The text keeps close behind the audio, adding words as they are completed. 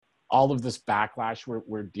all of this backlash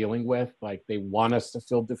we're dealing with. Like, they want us to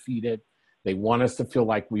feel defeated. They want us to feel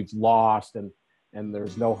like we've lost and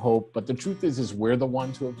there's no hope. But the truth is we're the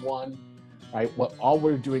ones who have won, right? What all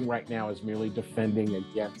we're doing right now is merely defending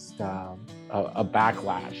against a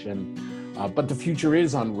backlash. But the future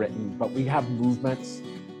is unwritten. But we have movements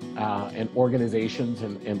and organizations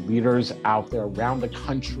and leaders out there around the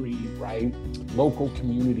country, right? Local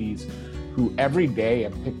communities who every day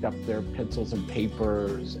have picked up their pencils and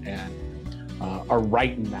papers and are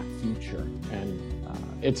writing that future. And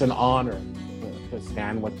it's an honor to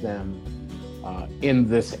stand with them in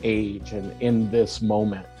this age and in this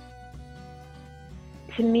moment.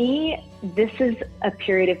 To me, this is a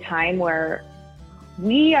period of time where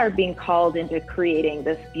we are being called into creating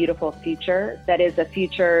this beautiful future that is a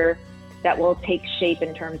future that will take shape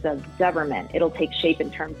in terms of government. It'll take shape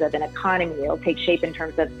in terms of an economy. It'll take shape in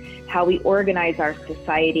terms of how we organize our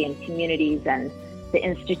society and communities and the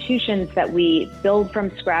institutions that we build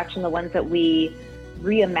from scratch and the ones that we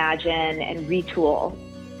reimagine and retool.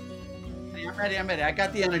 I'm ready. I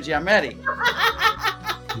got the energy. I'm ready.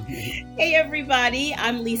 Hey, everybody.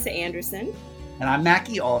 I'm Lisa Anderson. And I'm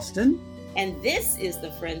Mackie Alston. And this is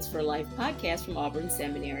the Friends for Life podcast from Auburn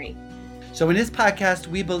Seminary. So in this podcast,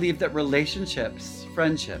 we believe that relationships,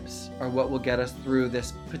 friendships, are what will get us through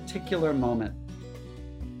this particular moment.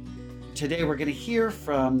 Today, we're going to hear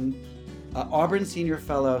from Auburn Senior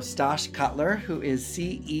Fellow Stash Cutler, who is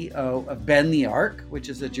CEO of Bend the Arc, which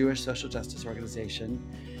is a Jewish social justice organization.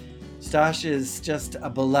 Stash is just a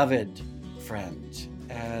beloved friend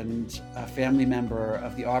and a family member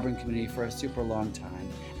of the Auburn community for a super long time.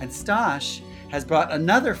 And Stash has brought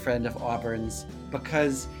another friend of Auburn's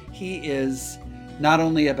because he is not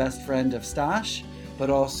only a best friend of Stash, but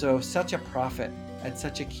also such a prophet and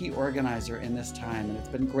such a key organizer in this time. And it's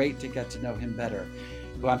been great to get to know him better.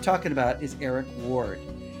 Who I'm talking about is Eric Ward.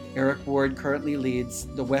 Eric Ward currently leads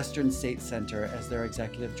the Western State Center as their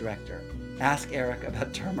executive director. Ask Eric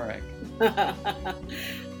about turmeric.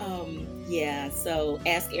 So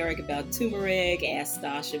ask Eric about turmeric, ask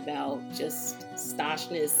Stash about just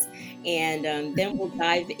Stashness, and then we'll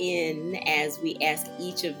dive in as we ask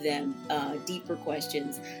each of them deeper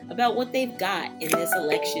questions about what they've got in this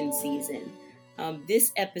election season.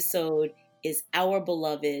 This episode is our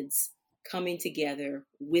beloveds coming together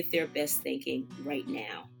with their best thinking right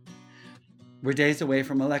now. We're days away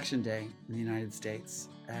from Election Day in the United States.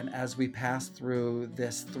 And as we pass through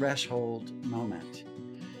this threshold moment,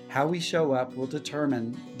 how we show up will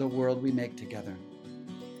determine the world we make together.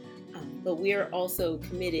 But we are also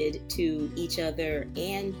committed to each other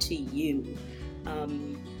and to you.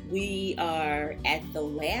 We are at the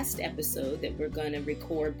last episode that we're going to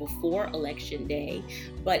record before Election Day.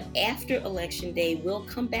 But after Election Day, we'll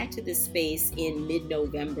come back to this space in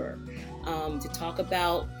mid-November to talk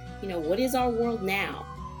about, what is our world now?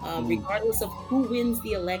 Regardless of who wins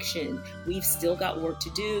the election, we've still got work to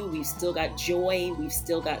do. We've still got joy. We've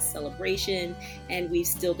still got celebration, and we've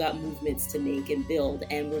still got movements to make and build.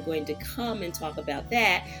 And we're going to come and talk about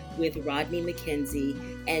that with Rodney McKenzie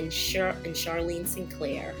and Charlene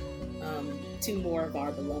Sinclair, two more of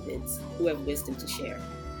our beloveds who have wisdom to share.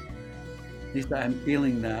 Lisa, I'm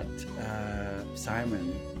feeling that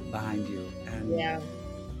siren behind you. And yeah.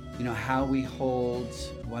 How we hold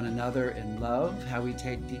one another in love, how we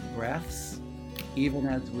take deep breaths, even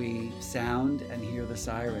as we sound and hear the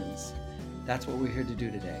sirens. That's what we're here to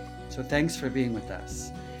do today. So thanks for being with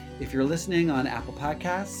us. If you're listening on Apple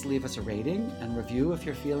Podcasts, leave us a rating and review if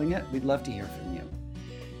you're feeling it. We'd love to hear from you.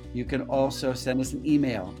 You can also send us an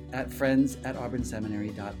email at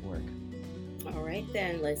friends@auburnseminary.org. All right,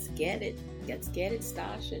 then, let's get it. Let's get it,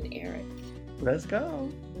 Stash and Eric. Let's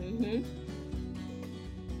go. Mm-hmm.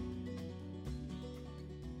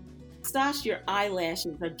 Stash, your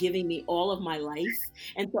eyelashes are giving me all of my life.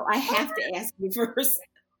 And so I have to ask you first,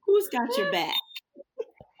 who's got your back?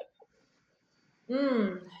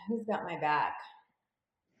 Who's got my back?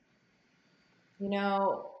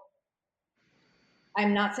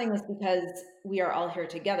 I'm not saying this because we are all here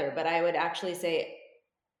together, but I would actually say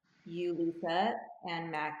you, Lisa,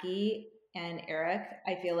 and Mackie, and Eric,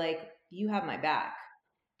 I feel like you have my back.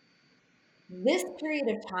 This period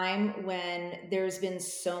of time when there's been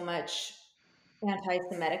so much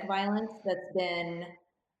anti-Semitic violence that's been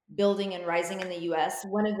building and rising in the US,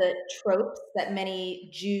 one of the tropes that many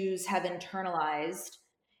Jews have internalized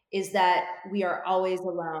is that we are always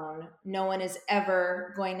alone. No one is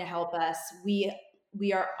ever going to help us. We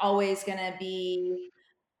are always going to be,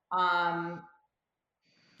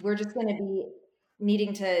 we're just going to be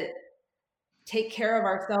needing to take care of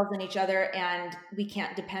ourselves and each other, and we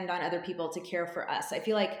can't depend on other people to care for us. I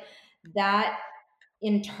feel like that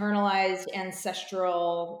internalized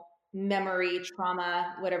ancestral memory,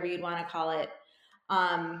 trauma, whatever you'd want to call it.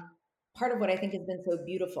 Part of what I think has been so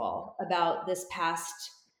beautiful about this past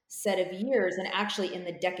set of years, and actually in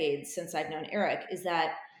the decades since I've known Eric, is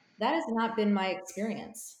that that has not been my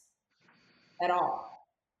experience at all.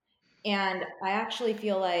 And I actually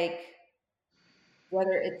feel like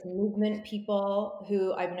whether it's movement people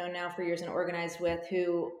who I've known now for years and organized with,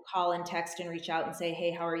 who call and text and reach out and say,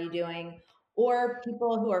 hey, how are you doing? Or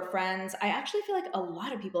people who are friends, I actually feel like a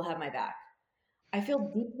lot of people have my back. I feel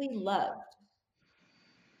deeply loved.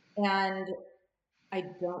 And I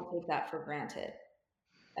don't take that for granted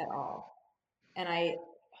at all. And I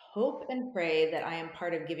hope and pray that I am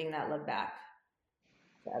part of giving that love back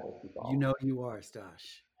to other people. You know you are,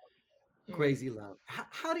 Stash. Crazy love.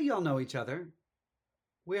 How do y'all know each other?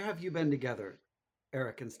 Where have you been together,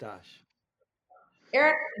 Eric and Stash?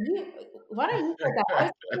 Eric, why don't you start that? I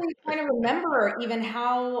was really trying to remember even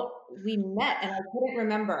how we met, and I couldn't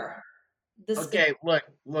remember. Okay,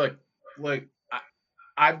 look.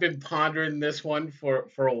 I've been pondering this one for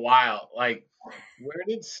a while. Like, where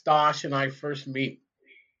did Stosh and I first meet?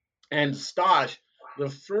 And Stosh, the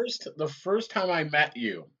first time I met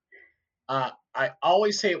you, I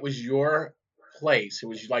always say it was your place. It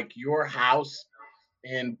was like your house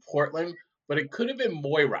in Portland, but it could have been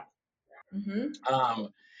Moira. Mm-hmm.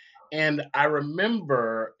 And I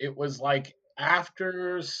remember it was like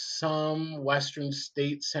after some Western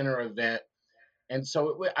State Center event, and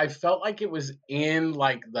so I felt like it was in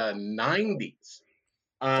like the 90s.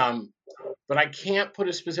 But I can't put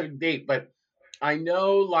a specific date. But I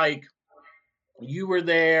know like you were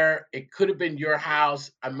there. It could have been your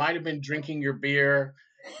house. I might have been drinking your beer,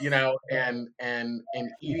 and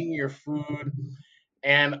eating your food.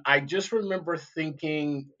 And I just remember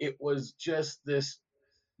thinking it was just this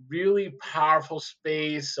really powerful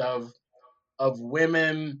space of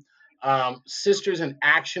women. Sisters in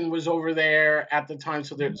Action was over there at the time,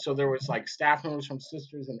 so there was like staff members from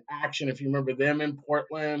Sisters in Action, if you remember them in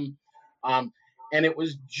Portland, um, and it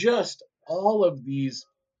was just all of these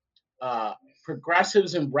uh,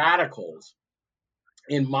 progressives and radicals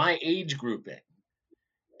in my age grouping,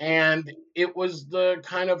 and it was the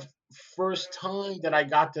kind of first time that I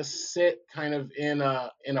got to sit kind of in a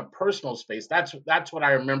personal space. That's what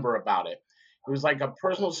I remember about it. It was like a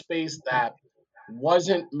personal space that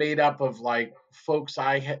wasn't made up of like folks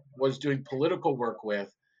was doing political work with,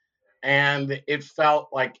 and it felt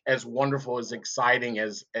like as wonderful, as exciting,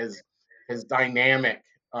 as dynamic.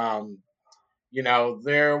 Um,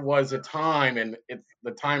 there was a time, and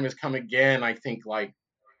the time has come again. I think like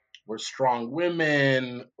where strong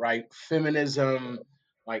women, right, feminism,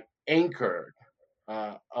 like anchored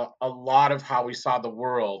a lot of how we saw the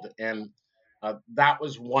world. And that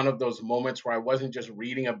was one of those moments where I wasn't just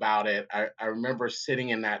reading about it. I remember sitting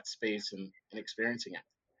in that space and experiencing it.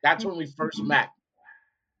 That's when we first met.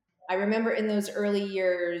 I remember in those early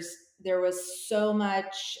years, there was so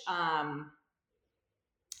much.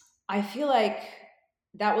 I feel like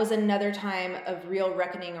that was another time of real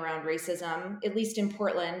reckoning around racism, at least in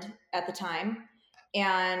Portland at the time.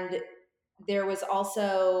 And there was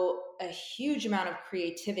also a huge amount of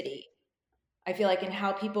creativity, I feel like, in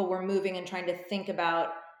how people were moving and trying to think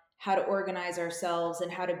about how to organize ourselves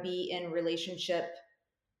and how to be in relationship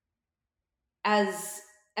as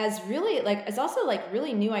really like as also like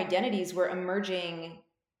really new identities were emerging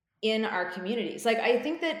in our communities. Like I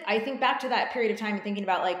think back to that period of time and thinking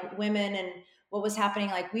about like women and what was happening.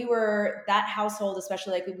 Like we were that household,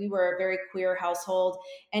 especially like we were a very queer household.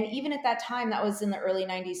 And even at that time, that was in the early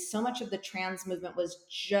 90s, so much of the trans movement was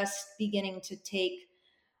just beginning to take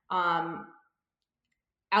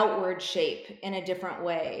outward shape in a different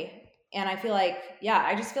way. And I feel like, yeah,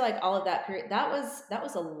 I just feel like all of that period, that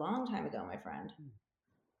was a long time ago, my friend.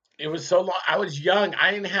 It was so long. I was young.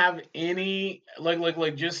 I didn't have any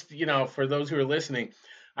like just for those who are listening,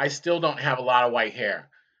 I still don't have a lot of white hair.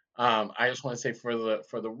 I just want to say for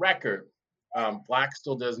the record, black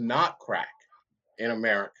still does not crack in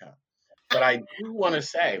America. But I do want to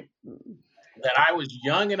say that I was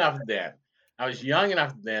young enough then. I was young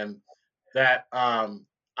enough then that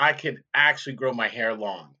I could actually grow my hair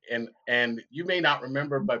long. And you may not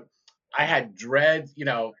remember, but I had dreads.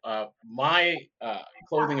 My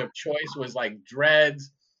clothing of choice was like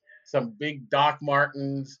dreads, some big Doc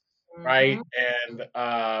Martens, right, and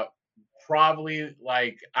probably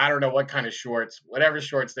like I don't know what kind of shorts, whatever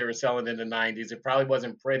shorts they were selling in the '90s. It probably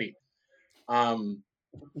wasn't pretty. Um,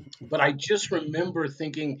 but I just remember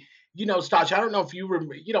thinking, Stosh, I don't know if you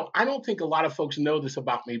remember, I don't think a lot of folks know this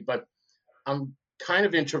about me, but I'm kind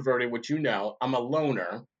of introverted, which I'm a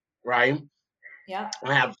loner, right? Yeah.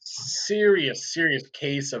 I have serious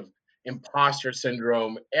case of imposter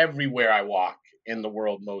syndrome everywhere I walk in the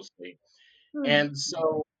world, mostly. And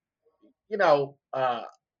so, you know,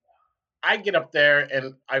 I get up there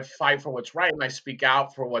and I fight for what's right and I speak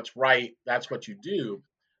out for what's right. That's what you do.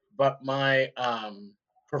 But my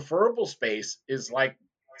preferable space is like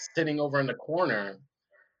sitting over in the corner,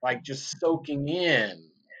 like just soaking in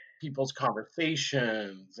people's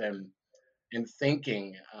conversations and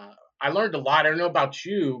thinking. I learned a lot. I don't know about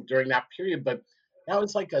you during that period, but that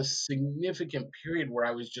was like a significant period where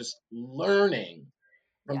I was just learning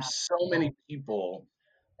from Yeah. so many people,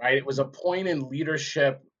 right? It was a point in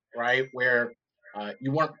leadership, right, where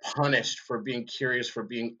you weren't punished for being curious, for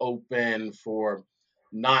being open, for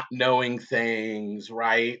not knowing things,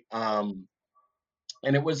 right? And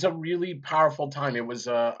it was a really powerful time. It was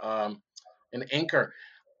an anchor.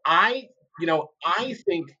 I, I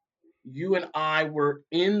think you and I were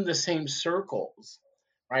in the same circles,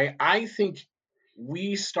 right? I think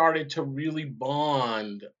we started to really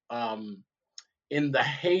bond in the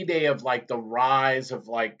heyday of like the rise of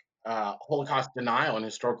like Holocaust denial and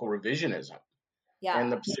historical revisionism Yeah. in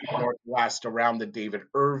the Pacific Northwest around the David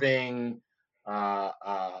Irving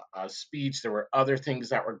speech. There were other things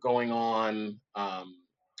that were going on, uh,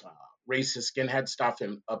 racist skinhead stuff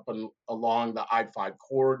along the I-5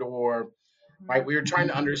 corridor. Right, we were trying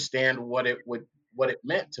to understand what it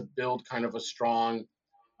meant to build kind of a strong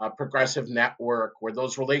progressive network where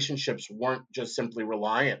those relationships weren't just simply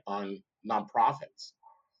reliant on nonprofits.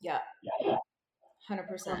 Yeah.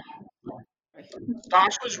 100%.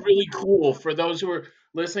 Josh was really cool. For those who are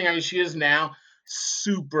listening, I mean, she is now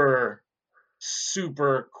super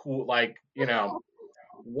cool. Like,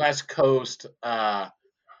 West Coast,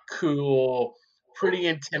 cool, pretty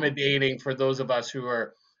intimidating for those of us who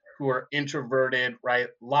are introverted. Right,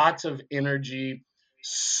 lots of energy,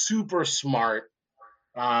 super smart,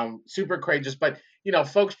 super courageous. But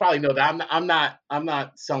folks probably know that I'm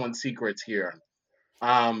not selling secrets here.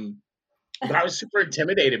 Um, but I was super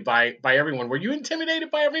intimidated by everyone. Were you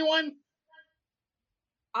intimidated by everyone?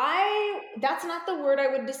 That's not the word I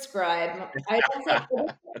would describe.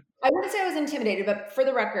 I wouldn't say I was intimidated, but for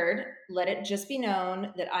the record, let it just be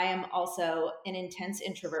known that I am also an intense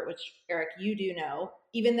introvert, which Eric, you do know,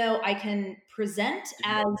 even though I can present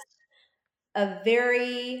as a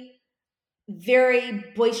very, very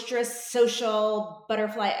boisterous, social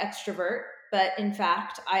butterfly extrovert. But in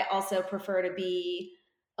fact, I also prefer to be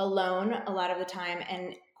alone a lot of the time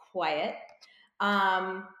and quiet.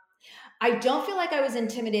 I don't feel like I was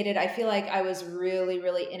intimidated. I feel like I was really,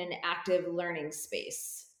 really in an active learning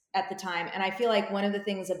space at the time. And I feel like one of the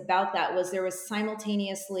things about that was there was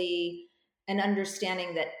simultaneously an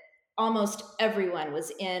understanding that almost everyone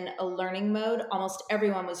was in a learning mode. Almost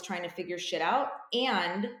everyone was trying to figure shit out.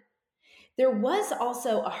 And there was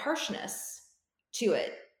also a harshness to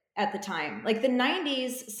it at the time. Like the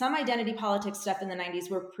 90s, some identity politics stuff in the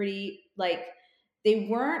 90s were pretty like they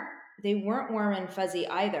weren't warm and fuzzy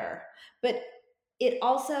either. But it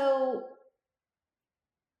also,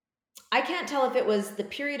 I can't tell if it was the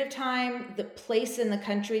period of time, the place in the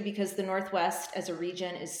country, because the Northwest as a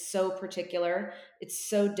region is so particular. It's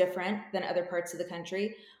so different than other parts of the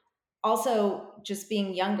country. Also, just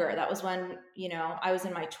being younger, that was when, I was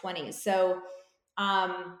in my 20s. So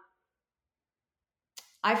I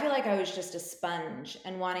feel like I was just a sponge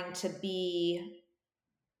and wanting to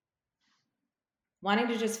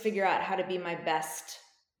just figure out how to be my best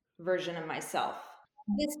version of myself.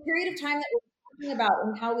 This period of time that we're talking about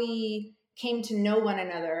and how we came to know one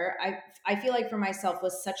another, I feel like for myself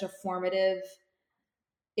was such a formative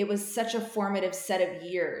set of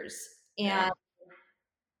years. And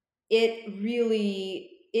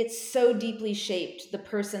it so deeply shaped the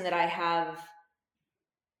person that I have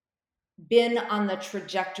been on the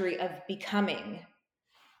trajectory of becoming.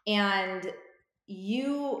 And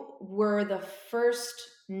you were the first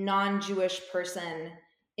non-Jewish person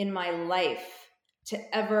in my life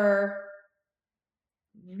to ever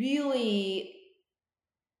really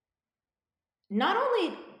not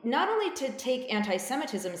only to take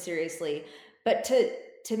anti-Semitism seriously, but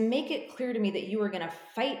to make it clear to me that you were going to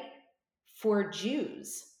fight for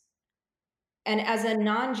Jews. And as a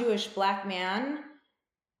non-Jewish Black man,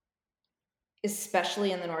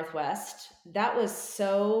 especially in the Northwest, that was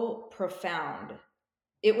so profound.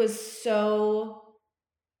 It was so,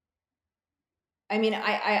 I mean,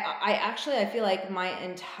 I actually, I feel like my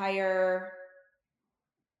entire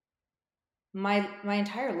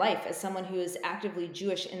life as someone who is actively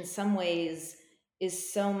Jewish in some ways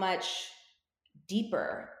is so much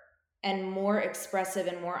deeper and more expressive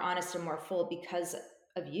and more honest and more full because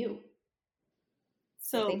of you.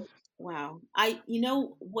 So Wow. You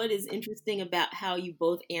know what is interesting about how you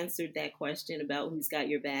both answered that question about who's got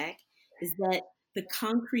your back is that the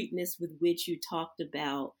concreteness with which you talked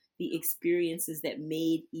about the experiences that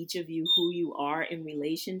made each of you who you are in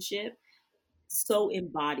relationship so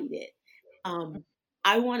embodied it. Um,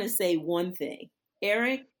 I want to say one thing,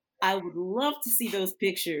 Eric. I would love to see those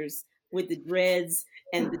pictures with the dreads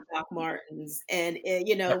and the Doc Martens, and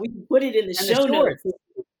you know we can put it in the And the show shorts. notes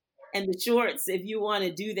and the shorts if you want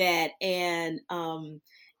to do that. And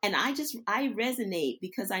I resonate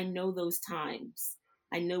because I know those times.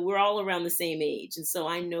 I know we're all around the same age, and so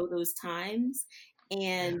I know those times.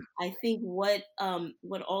 And I think what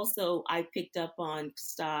also I picked up on,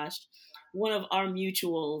 Stash, one of our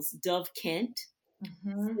mutuals, Dove Kent, said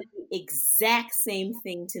the exact same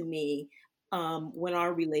thing to me when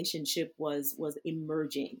our relationship was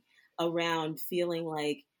emerging, around feeling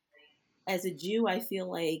like, as a Jew, I feel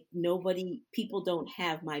like people don't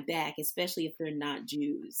have my back, especially if they're not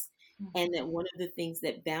Jews. And that one of the things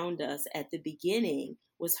that bound us at the beginning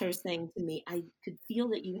was her saying to me, I could feel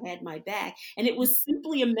that you had my back. And it was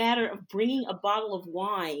simply a matter of bringing a bottle of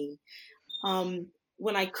wine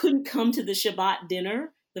when I couldn't come to the Shabbat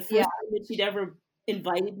dinner, the first time that she'd ever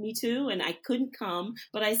invited me to, and I couldn't come.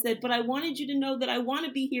 But I said, but I wanted you to know that I want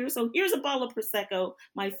to be here. So here's a bottle of Prosecco,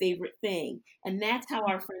 my favorite thing. And that's how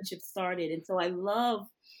our friendship started. And so I love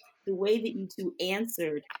the way that you two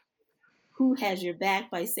answered who has your back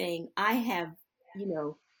by saying, I have, you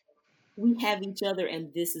know, we have each other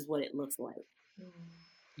and this is what it looks like.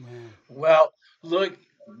 Yeah. Well, look,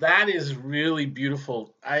 that is really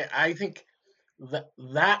beautiful. I think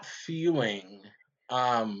that feeling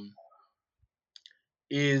um,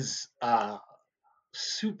 is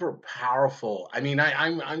super powerful. I mean,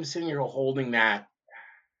 I'm sitting here holding that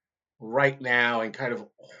right now and kind of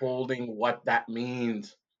holding what that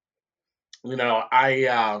means. You know,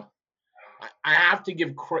 I have to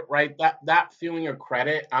give right that feeling of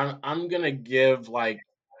credit. I'm gonna give like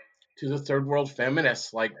to the third world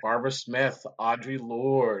feminists like Barbara Smith, Audre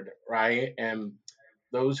Lorde, right, and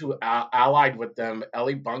those who allied with them,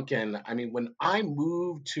 Ellie Bunkin. I mean, when I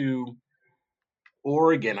moved to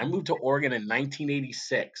Oregon, I moved to Oregon in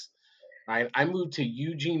 1986. Right, I moved to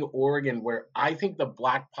Eugene, Oregon, where I think the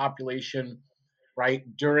black population, right,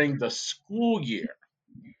 during the school year,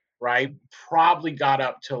 right, probably got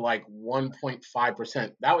up to like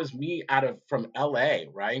 1.5%. That was me out of from LA,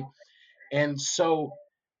 right? And so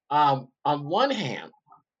on one hand,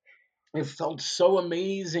 it felt so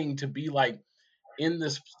amazing to be like in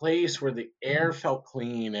this place where the air felt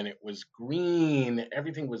clean and it was green,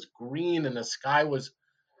 everything was green and the sky was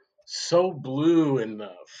so blue and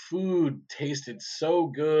the food tasted so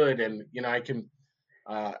good and you know I can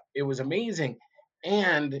it was amazing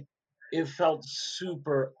and it felt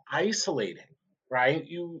super isolating, right?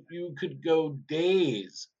 You could go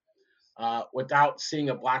days without seeing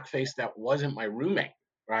a black face that wasn't my roommate,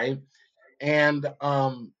 right? And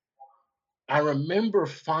I remember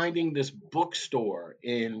finding this bookstore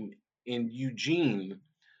in Eugene.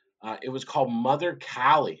 It was called Mother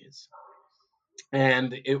Callie's,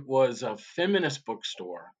 and it was a feminist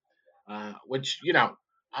bookstore. Which you know,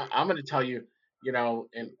 I'm going to tell you, you know,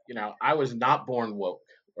 and you know, I was not born woke,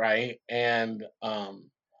 right? And I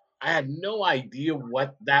had no idea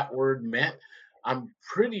what that word meant. I'm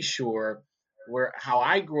pretty sure where how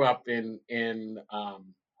I grew up in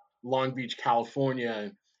Long Beach,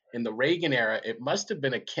 California, in the Reagan era, it must have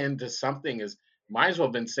been akin to something as might as well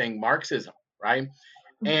have been saying Marxism, right?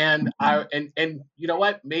 And and you know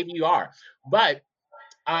what? Maybe you are, but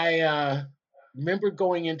I remember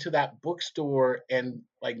going into that bookstore and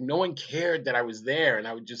like no one cared that I was there, and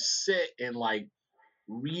I would just sit and like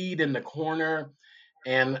read in the corner.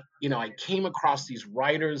 And you know, I came across these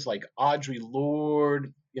writers like Audre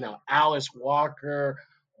Lorde, you know, Alice Walker,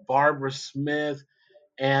 Barbara Smith,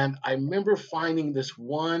 and I remember finding this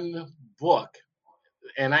one book,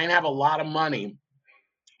 and I didn't have a lot of money,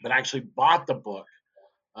 but I actually bought the book.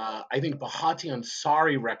 I think Bahati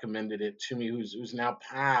Ansari recommended it to me, who's now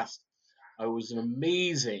passed. It was an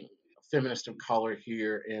amazing feminist of color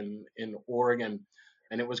here in Oregon,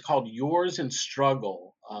 and it was called Yours in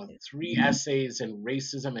Struggle: Three Essays in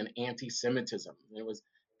Racism and Anti-Semitism. And it was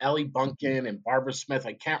Ellie Bunkin and Barbara Smith.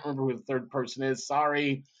 I can't remember who the third person is.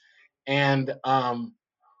 Sorry. And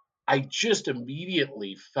I just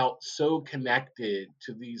immediately felt so connected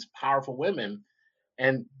to these powerful women,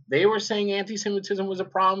 and they were saying anti-Semitism was a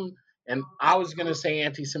problem, and I was going to say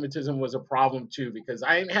anti-Semitism was a problem too because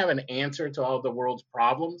I didn't have an answer to all the world's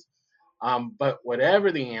problems. But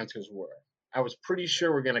whatever the answers were, I was pretty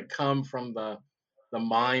sure were going to come from the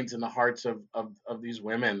minds and the hearts of these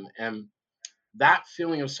women. And that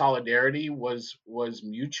feeling of solidarity was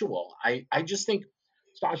mutual. I just think,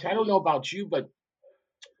 Sasha, I don't know about you, but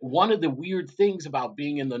one of the weird things about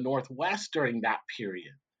being in the Northwest during that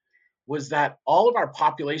period was that all of our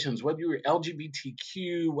populations, whether you were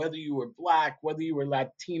LGBTQ, whether you were Black, whether you were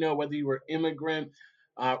Latino, whether you were immigrant,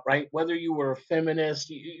 right, whether you were a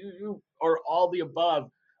feminist, or all the above,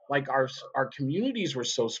 like our communities were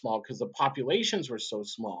so small because the populations were so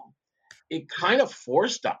small. It kind of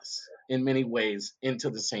forced us in many ways into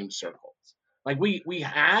the same circles. Like we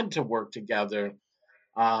had to work together,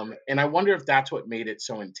 and I wonder if that's what made it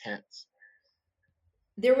so intense.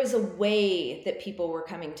 There was a way that people were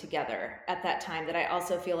coming together at that time that I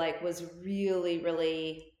also feel like was really,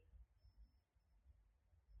 really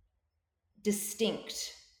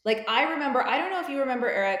distinct. Like I remember, I don't know if you remember,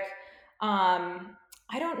 Eric.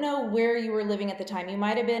 I don't know where you were living at the time. You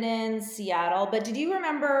might have been in Seattle, but did you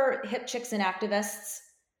remember Hip Chicks and Activists?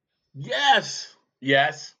 Yes,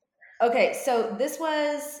 yes. Okay, so this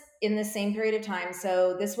was in the same period of time.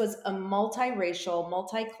 So this was a multiracial,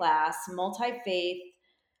 multi-class, multi-faith,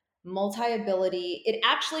 multi-ability. It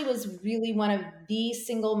actually was really one of the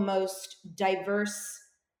single most diverse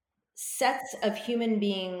sets of human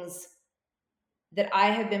beings that I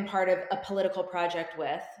have been part of a political project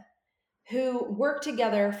with, who worked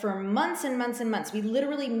together for months and months and months. We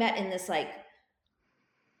literally met in this like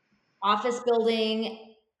office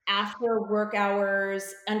building after work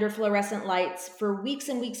hours under fluorescent lights for weeks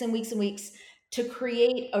and weeks and weeks and weeks to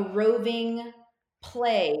create a roving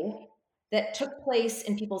play that took place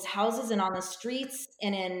in people's houses and on the streets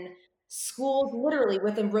and in schools, literally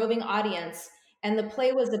with a roving audience. And the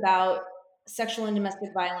play was about sexual and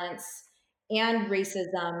domestic violence and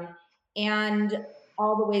racism and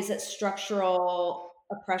all the ways that structural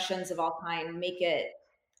oppressions of all kind make it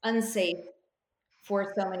unsafe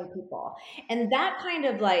for so many people. And that kind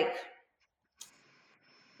of like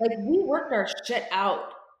we worked our shit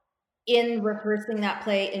out in rehearsing that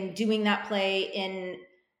play and doing that play in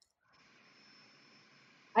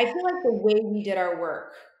I feel like the way we did our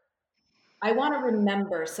work. I want to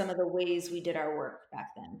remember some of the ways we did our work back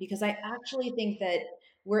then because I actually think that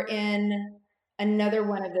we're in another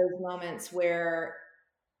one of those moments where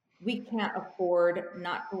we can't afford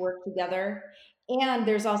not to work together. And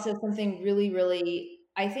there's also something really, really,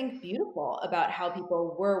 I think, beautiful about how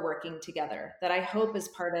people were working together that I hope is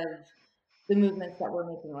part of the movements that we're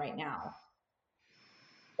making right now.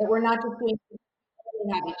 That we're not just doing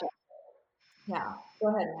we have each other. Yeah.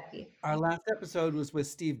 Go ahead, Mackie. Our last episode was with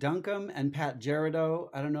Steve Duncombe and Pat Gerardo.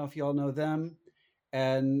 I don't know if you all know them,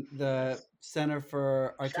 and the Center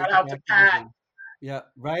for Shout Artistic out to Pat. Activism. Yeah,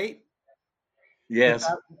 right? But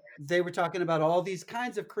Yes. they were talking about all these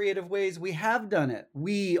kinds of creative ways we have done it.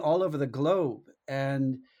 We all over the globe.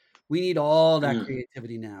 And we need all that Mm.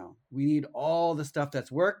 creativity now. We need all the stuff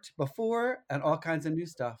that's worked before and all kinds of new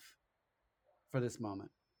stuff for this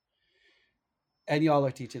moment. And y'all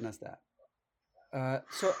are teaching us that.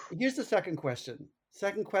 So here's the second question.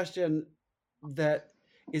 Second question that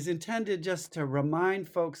is intended just to remind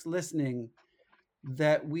folks listening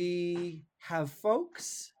that we have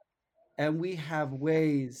folks and we have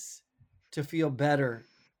ways to feel better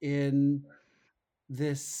in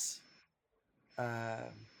this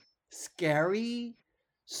scary,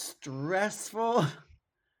 stressful,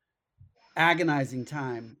 agonizing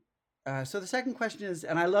time. So the second question is,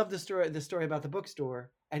 and I love the story about the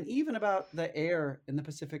bookstore, and even about the air in the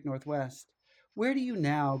Pacific Northwest. Where do you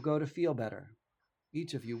now go to feel better?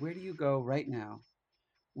 Each of you, where do you go right now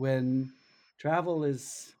when travel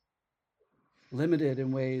is limited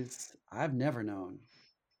in ways I've never known?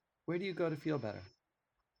 Where do you go to feel better?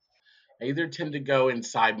 I either tend to go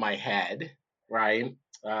inside my head, right?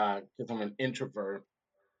 Because I'm an introvert,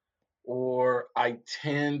 or I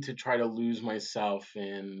tend to try to lose myself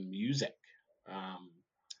in music, um,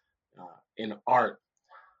 in art.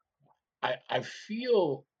 I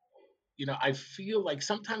feel, I feel like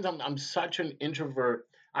sometimes I'm such an introvert.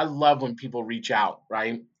 I love when people reach out,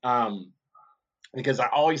 right? Because I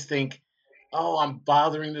always think, oh, I'm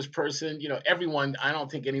bothering this person. Everyone, I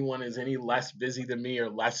don't think anyone is any less busy than me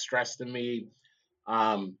or less stressed than me.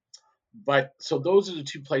 Um, but so those are the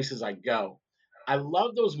two places I go. I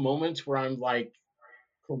love those moments where I'm like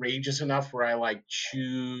courageous enough where I like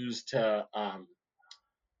choose to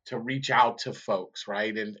reach out to folks,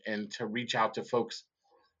 right? And to reach out to folks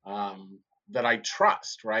um, that I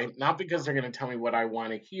trust, right? Not because they're going to tell me what I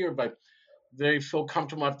want to hear, but they feel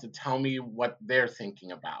comfortable enough to tell me what they're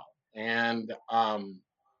thinking about. And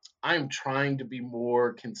I'm trying to be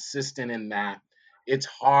more consistent in that. It's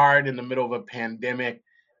hard in the middle of a pandemic.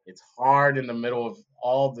 It's hard in the middle of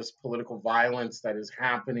all this political violence that is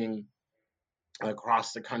happening.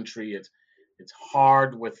 across the country. It's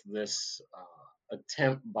hard with this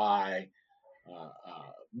attempt by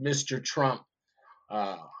Mr. Trump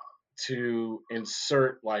uh, to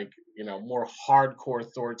insert more hardcore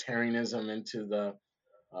authoritarianism into the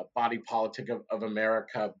body politic of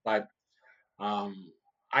America. But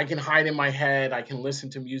I can hide in my head. I can listen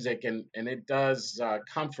to music, and it does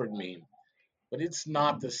comfort me. But it's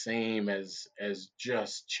not the same as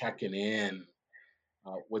just checking in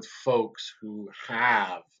with folks who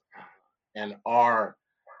have and are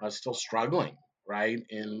still struggling, right?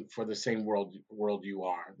 And for the same world you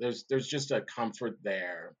are. There's just a comfort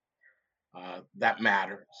there that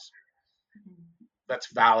matters.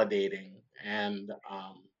 That's validating and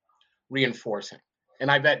reinforcing. And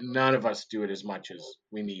I bet none of us do it as much as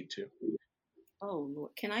we need to. Oh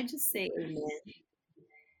Lord, can I just say amen?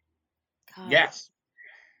 God, Yes.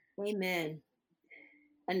 amen.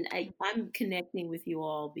 And I'm connecting with you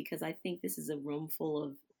all because I think this is a room full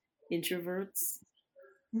of introverts,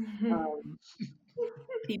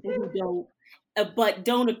 people who don't, but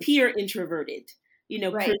don't appear introverted.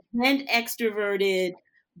 Right. Present extroverted,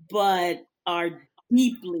 but are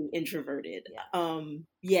deeply introverted. Yeah.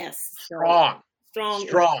 Yes. Strong.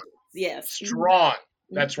 Yes. Strong.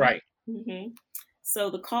 That's right. Mm-hmm. So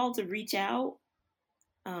the call to reach out,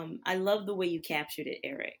 I love the way you captured it,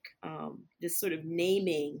 Eric. Just sort of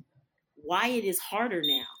naming why it is harder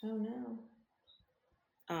now. Oh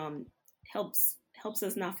no. Helps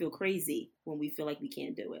us not feel crazy when we feel like we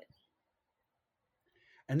can't do it.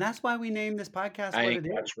 And that's why we named this podcast what it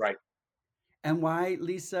is. That's right. And why,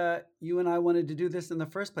 Lisa, you and I wanted to do this in the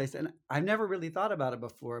first place. And I've never really thought about it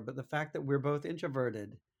before, but the fact that we're both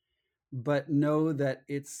introverted, but know that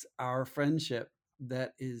it's our friendship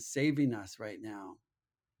that is saving us right now.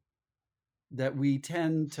 That we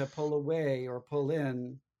tend to pull away or pull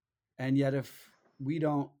in. And yet if we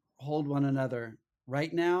don't hold one another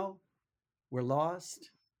right now, we're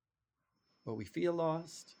lost, but we feel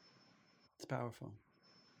lost. It's powerful.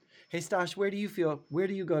 Hey, Stash, where do you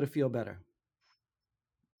go to feel better?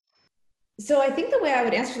 So I think the way I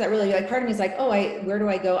would answer that, really, like, part of me is like, where do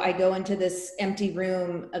I go? I go into this empty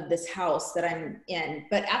room of this house that I'm in.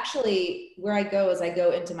 But actually where I go is I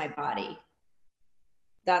go into my body.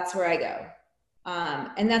 That's where I go.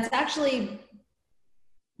 And that's actually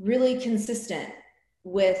really consistent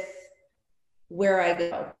with where I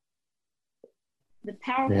go. The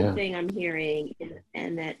powerful thing I'm hearing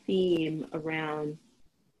and that theme around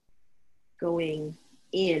going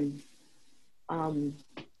in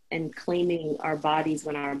and claiming our bodies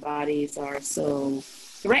when our bodies are so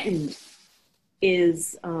threatened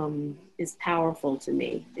is powerful to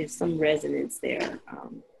me. There's some resonance there.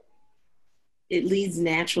 It leads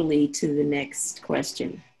naturally to the next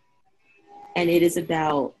question. And it is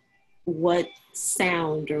about what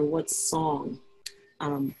sound or what song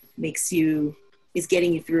is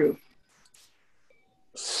getting you through.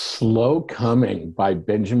 Slow Coming by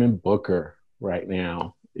Benjamin Booker right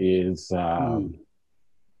now is I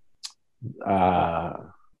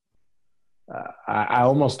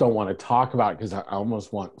almost don't want to talk about it because I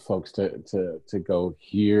almost want folks to go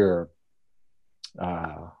hear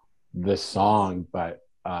this song, but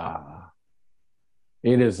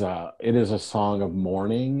it is a song of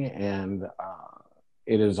mourning, and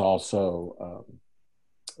it is also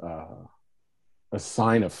a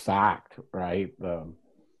sign of fact, right?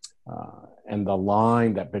 And the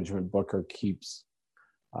line that Benjamin Booker keeps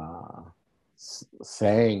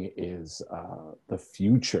saying is the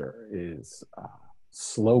future is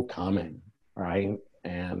slow coming, right?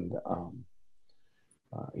 And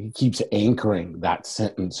he keeps anchoring that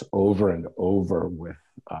sentence over and over with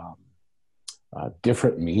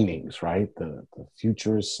different meanings, right? The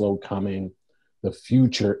future is slow coming. The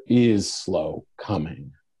future is slow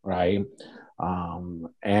coming, right?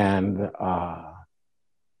 And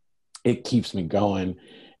it keeps me going.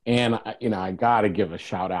 And, I got to give a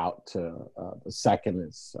shout out to the second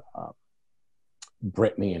is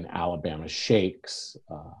Britney and Alabama Shakes,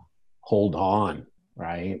 Hold On,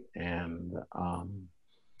 right? And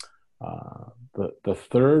the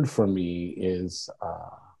third for me is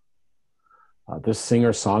this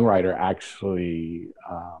singer-songwriter, actually,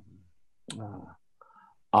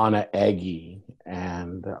 Anna Eggy,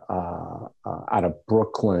 and out of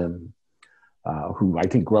Brooklyn, who I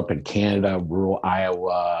think grew up in Canada, rural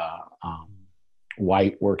Iowa,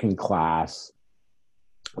 white working class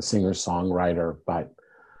singer-songwriter, but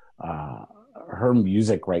her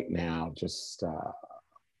music right now just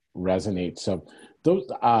resonates. So those,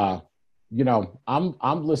 I'm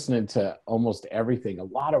listening to almost everything. A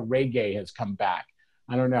lot of reggae has come back.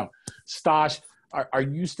 I don't know. Stosh, Are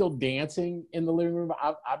you still dancing in the living room?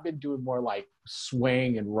 I've been doing more like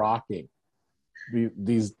swaying and rocking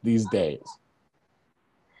these days.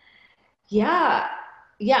 Yeah.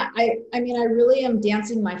 Yeah. I mean, I really am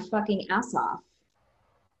dancing my fucking ass off,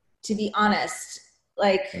 to be honest.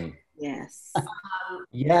 Like, Yes.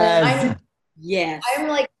 Yes. Yes. I'm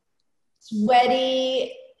like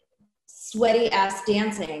sweaty ass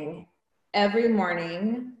dancing every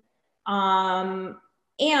morning. And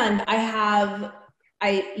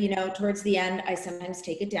towards the end, I sometimes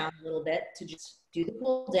take it down a little bit to just do the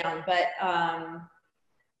cool down. But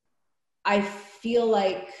I feel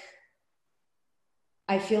like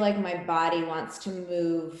my body wants to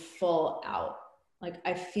move full out. Like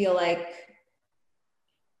I feel like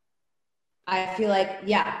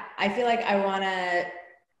I want to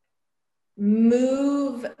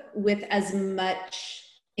move with as much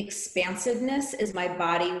expansiveness as my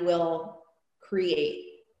body will create.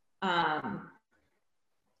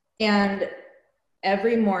 And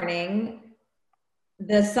every morning,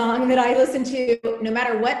 the song that I listen to, no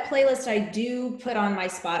matter what playlist I do put on my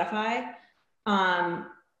Spotify,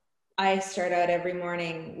 I start out every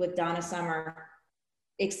morning with Donna Summer,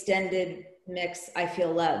 extended mix, I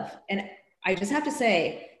Feel Love. And I just have to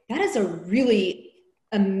say, that is a really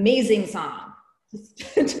amazing song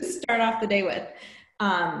to start off the day with.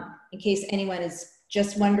 In case anyone is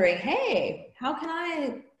just wondering, hey, how can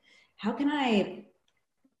I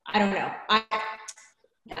don't know.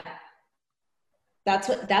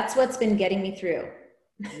 That's what's been getting me through.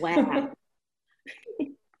 Wow.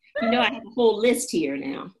 I have a whole list here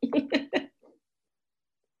now.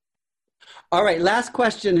 All right, last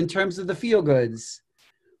question in terms of the feel goods.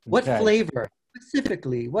 What flavor,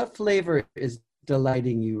 specifically, what flavor is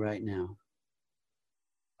delighting you right now?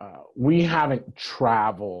 We haven't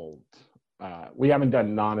traveled. We haven't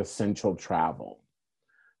done non-essential travel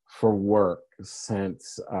for work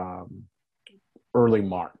since early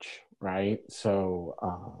March, right?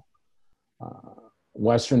 So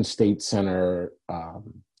Western State Center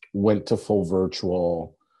went to full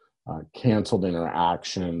virtual, canceled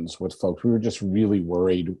interactions with folks. We were just really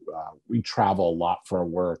worried. We travel a lot for our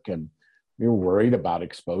work, and we were worried about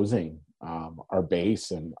exposing our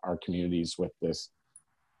base and our communities with this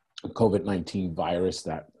COVID-19 virus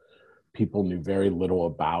that people knew very little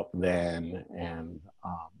about then. And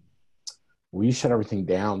we shut everything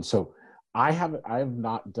down. So I have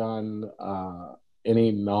not done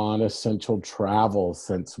any non-essential travel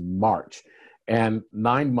since March. And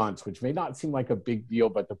 9 months, which may not seem like a big deal,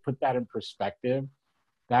 but to put that in perspective,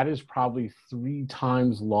 that is probably 3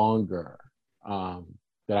 times longer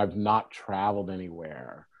that I've not traveled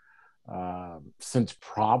anywhere since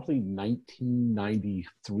probably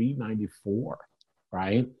 1993, 94,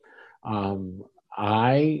 right?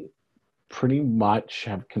 I pretty much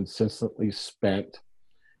have consistently spent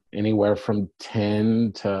anywhere from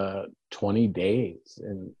 10 to 20 days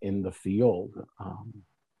in the field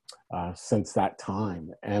since that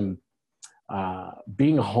time. And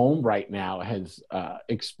being home right now has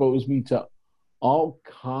exposed me to all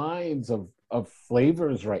kinds of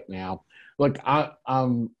flavors right now. Look,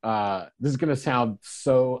 this is going to sound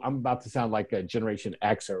I'm about to sound like a Generation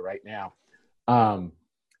Xer right now.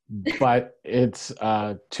 But it's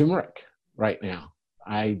turmeric right now.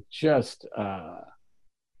 I just,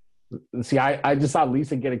 see, I just saw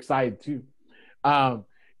Lisa get excited too.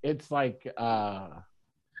 It's like,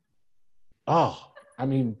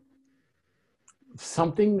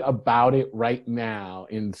 something about it right now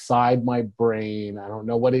inside my brain. I don't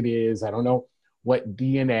know what it is. I don't know what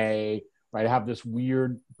DNA, right? I have this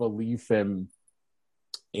weird belief in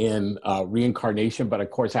reincarnation, but of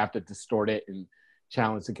course I have to distort it and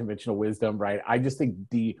challenge the conventional wisdom, right? I just think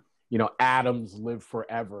atoms live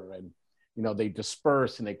forever, and they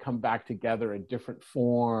disperse and they come back together in different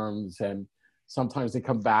forms, and sometimes they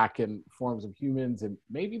come back in forms of humans, and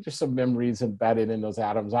maybe there's some memories embedded in those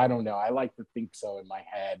atoms. I don't know. I like to think so in my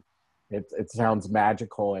head. It sounds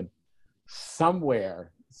magical, and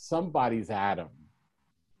somewhere somebody's atom,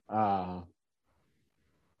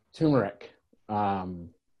 turmeric,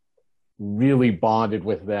 really bonded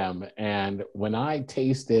with them. And when I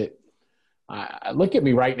taste it, look at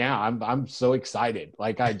me right now. I'm so excited.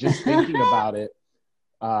 Like, I just thinking about it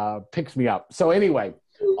picks me up. So anyway,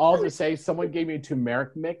 all to say, someone gave me a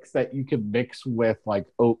turmeric mix that you could mix with like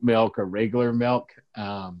oat milk or regular milk.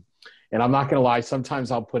 And I'm not gonna lie,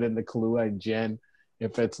 sometimes I'll put in the Kahlua and gin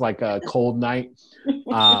if it's like a cold night.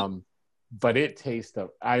 But it tastes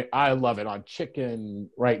I love it on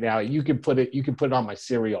chicken right now. You can put it on my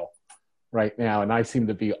cereal right now, and I seem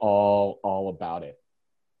to be all about it.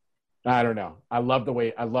 I don't know. I love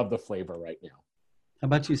the flavor right now. How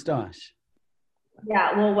about you, Stosh?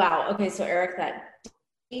 Yeah, well, wow. Okay, so Eric, that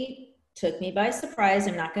took me by surprise.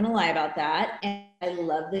 I'm not going to lie about that. And I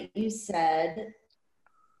love that you said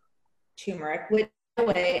turmeric, which, by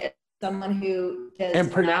the way, as someone who does And not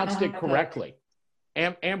know pronounced how it to cook correctly.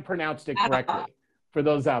 And pronounced it at all. correctly for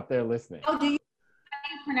those out there listening. How do you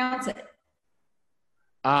pronounce it?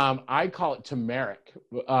 I call it turmeric,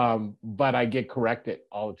 but I get corrected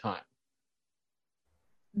all the time.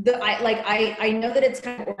 I know that it's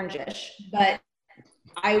kind of orangish, but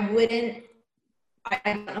I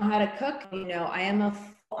don't know how to cook. You know, I am a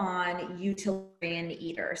full-on utilitarian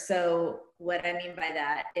eater. So what I mean by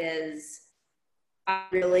that is I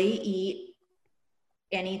really eat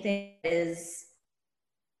anything that is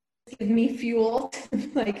give me fuel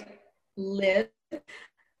to like live.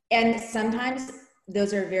 And sometimes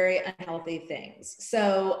those are very unhealthy things.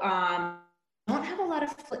 So I don't have a lot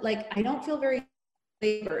of, I don't feel very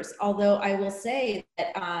flavors, although I will say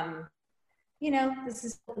that, you know, this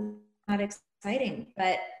is not exciting,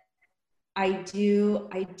 but I do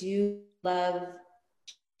love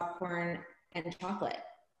popcorn and chocolate.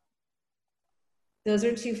 Those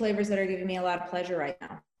are two flavors that are giving me a lot of pleasure right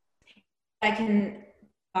now. I can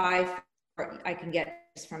get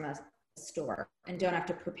this from a store and don't have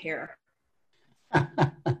to prepare.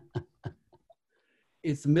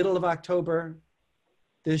 It's the middle of October.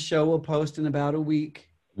 This show will post in about a week.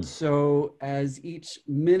 So as each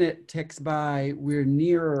minute ticks by, we're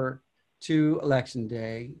nearer to Election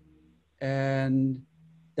Day. And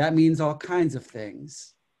that means all kinds of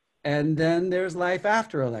things. And then there's life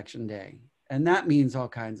after Election Day. And that means all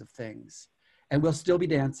kinds of things. And we'll still be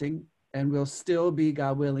dancing, and we'll still be,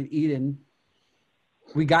 God willing, eating.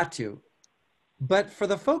 We got to. But for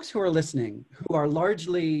the folks who are listening, who are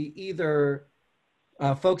largely either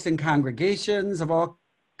folks in congregations of all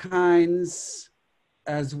kinds,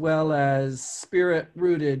 as well as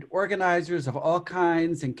spirit-rooted organizers of all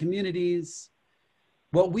kinds and communities,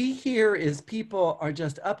 what we hear is people are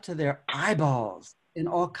just up to their eyeballs in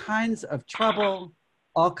all kinds of trouble,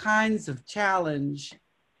 all kinds of challenge,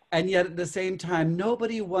 and yet at the same time,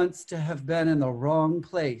 nobody wants to have been in the wrong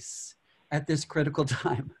place at this critical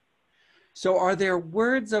time. So are there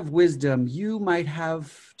words of wisdom you might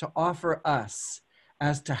have to offer us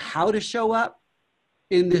as to how to show up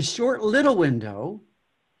in this short little window,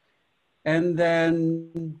 and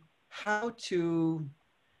then how to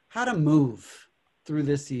move through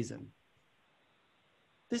this season?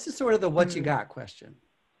 This is sort of the what you got question.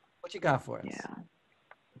 What you got for us? Yeah.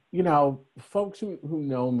 You know, folks who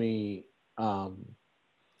know me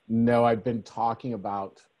know I've been talking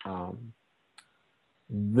about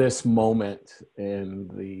this moment in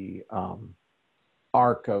the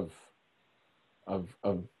arc of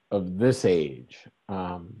this age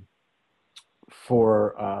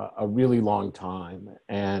for a really long time,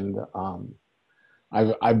 and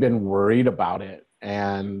I've been worried about it,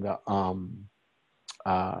 and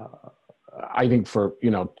I think for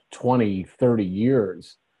 20, 30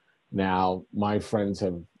 years now, my friends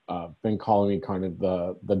have been calling me kind of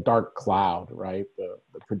the dark cloud, right? The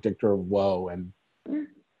predictor of woe, and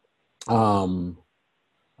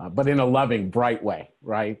but in a loving, bright way,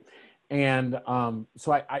 right? And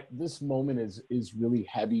so I this moment is really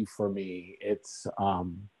heavy for me. It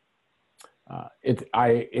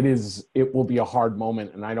will be a hard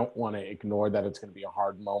moment, and I don't want to ignore that it's going to be a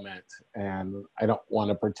hard moment, and I don't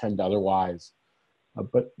want to pretend otherwise.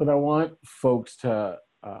 But I want folks to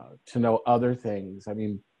know other things. I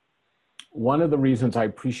mean, one of the reasons I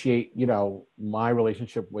appreciate my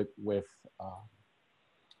relationship with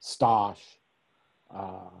Stosh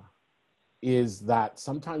is that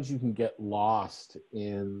sometimes you can get lost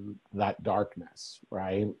in that darkness,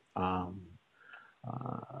 right?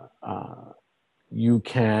 You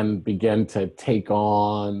can begin to take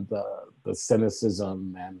on the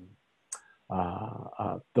cynicism and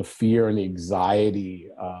the fear and the anxiety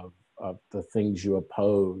of the things you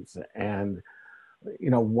oppose. And,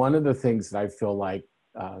 one of the things that I feel like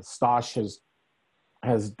Stosh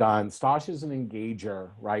has done, Stosh is an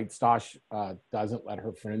engager, right? Stosh doesn't let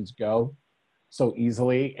her friends go so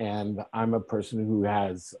easily. And I'm a person who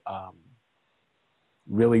has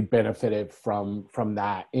really benefited from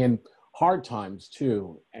that in hard times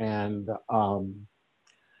too. And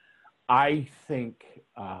I think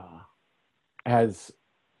as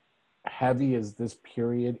heavy as this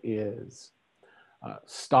period is,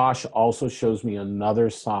 Stosh also shows me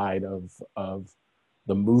another side of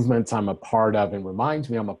the movements I'm a part of, and reminds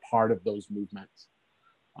me I'm a part of those movements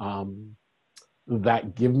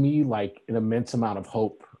that give me like an immense amount of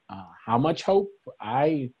hope. How much hope?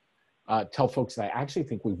 I tell folks that I actually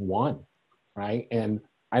think we've won, right? And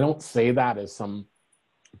I don't say that as some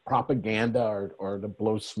propaganda or to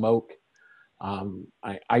blow smoke.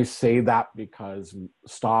 I say that because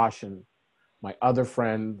Stosh and my other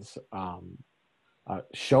friends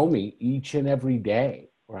show me each and every day,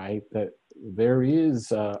 right, that there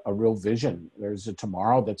is a real vision. There's a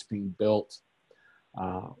tomorrow that's being built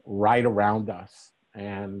right around us,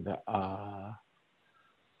 and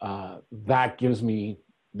that gives me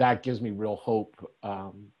real hope.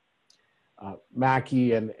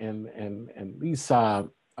 Mackie and Lisa,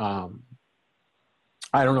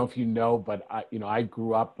 I don't know if you know, but I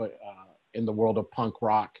grew up in the world of punk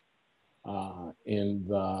rock in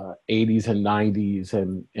the 80s and 90s,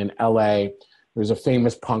 and in LA. There's a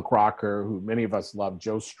famous punk rocker who many of us love,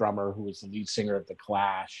 Joe Strummer, who was the lead singer of The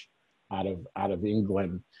Clash out of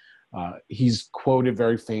England. He's quoted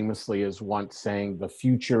very famously as once saying, "The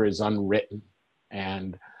future is unwritten."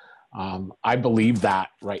 And I believe that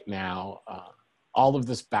right now. All of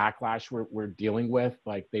this backlash we're dealing with,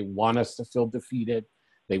 like, they want us to feel defeated.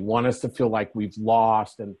 They want us to feel like we've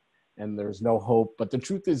lost and there's no hope. But the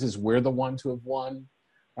truth is we're the ones who have won,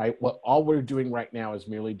 right? All we're doing right now is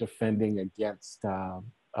merely defending against a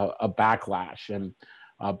backlash.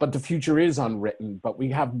 But the future is unwritten. But we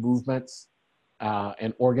have movements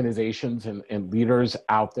and organizations and leaders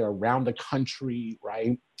out there around the country,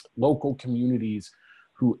 right? Local communities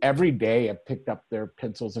who every day have picked up their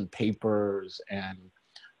pencils and papers and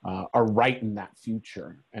are writing that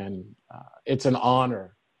future. And it's an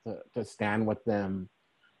honor to stand with them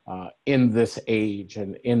in this age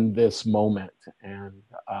and in this moment. And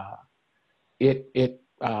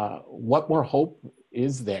what more hope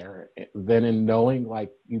is there than in knowing,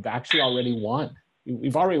 like, you've actually already won.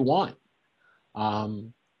 We've already won.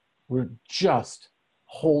 We're just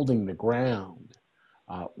holding the ground.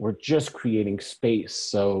 We're just creating space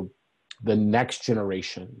so the next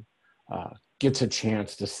generation gets a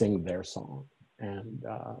chance to sing their song. And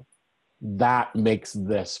that makes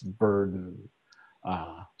this burden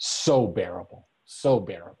so bearable, so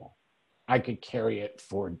bearable. I could carry it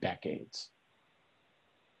for decades.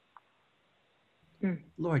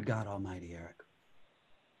 Lord God Almighty, Eric,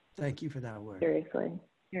 thank you for that word. Seriously.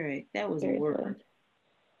 All right, that was a word.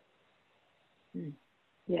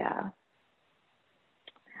 Yeah.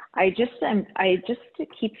 I just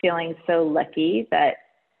keep feeling so lucky that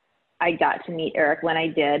I got to meet Eric when I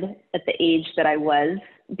did at the age that I was,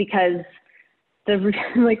 because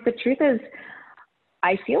the truth is,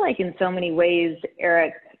 I feel like in so many ways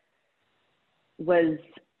Eric was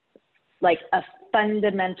like a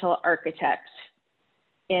fundamental architect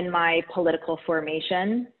in my political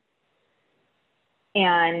formation.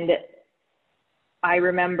 And I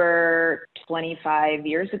remember 25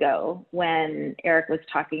 years ago when Eric was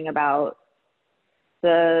talking about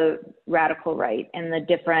the radical right and the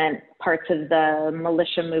different parts of the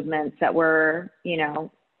militia movements that were,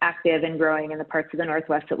 active and growing in the parts of the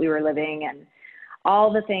Northwest that we were living, and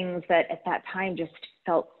all the things that at that time just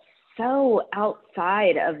felt so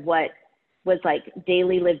outside of what was like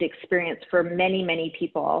daily lived experience for many, many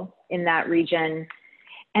people in that region.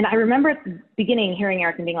 And I remember at the beginning hearing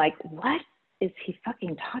Eric and being like, what is he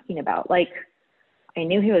fucking talking about? Like, I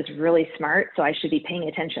knew he was really smart, so I should be paying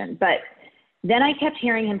attention. But then I kept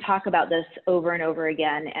hearing him talk about this over and over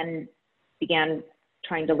again, and began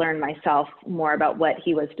trying to learn myself more about what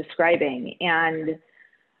he was describing, and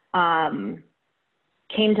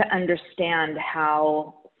came to understand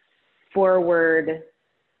how forward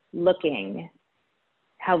looking,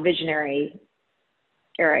 how visionary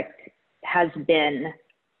Eric has been,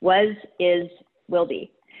 was, is, will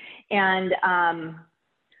be. And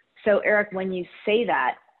so Eric, when you say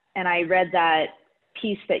that, and I read that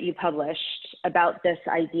piece that you published about this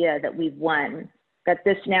idea that we've won, that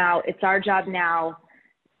this now, it's our job now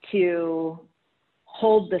to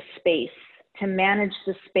hold the space, to manage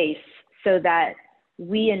the space so that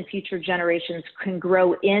we and future generations can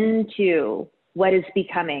grow into what is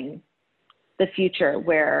becoming the future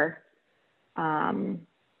where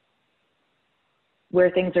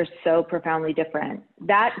things are so profoundly different.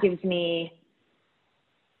 That gives me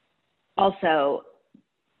also,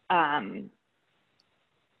 I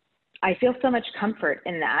feel so much comfort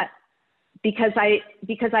in that, because I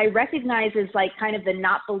recognize as like kind of the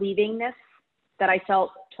not believingness that I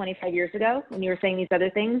felt 25 years ago when you were saying these other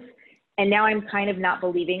things. And now I'm kind of not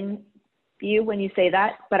believing you when you say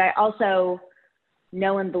that, but I also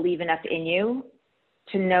know and believe enough in you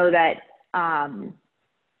to know that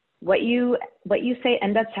what you say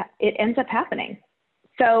ends up happening.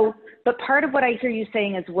 So, but part of what I hear you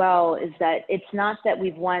saying as well is that it's not that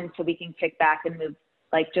we've won so we can kick back and move,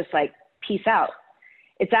 just peace out.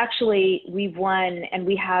 It's actually, we've won and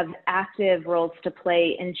we have active roles to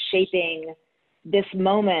play in shaping this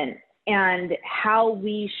moment and how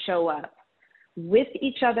we show up with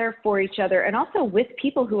each other, for each other, and also with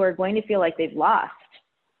people who are going to feel like they've lost.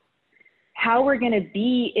 How we're going to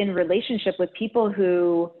be in relationship with people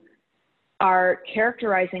who are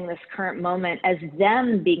characterizing this current moment as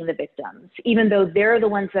them being the victims, even though they're the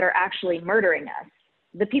ones that are actually murdering us.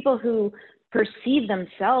 The people who perceive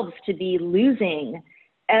themselves to be losing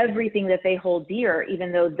everything that they hold dear,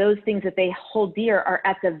 even though those things that they hold dear are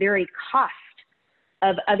at the very cost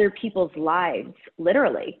of other people's lives,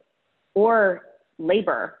 literally, or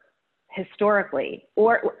labor, historically,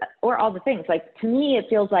 or all the things. Like, to me, it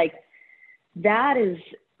feels like that is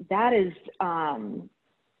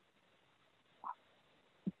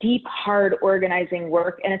deep, hard organizing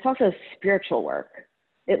work. And it's also spiritual work.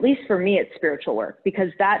 At least for me, it's spiritual work, because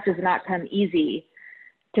that does not come easy,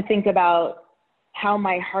 to think about how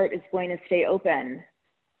my heart is going to stay open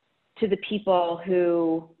to the people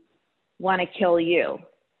who want to kill you,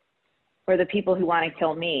 or the people who want to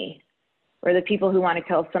kill me, or the people who want to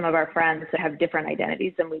kill some of our friends that have different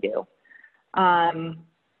identities than we do.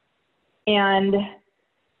 And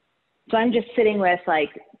so I'm just sitting with, like,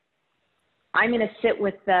 I'm going to sit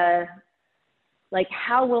with the, like,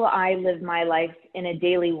 how will I live my life in a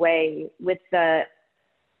daily way with the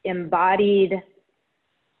embodied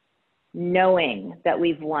knowing that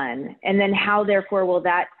we've won? And then how, therefore, will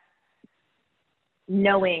that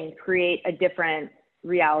knowing create a different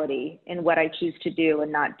reality in what I choose to do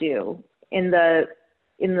and not do in the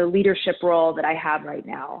leadership role that I have right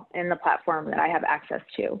now, in the platform that I have access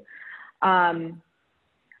to.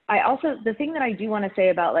 I also, the thing that I do want to say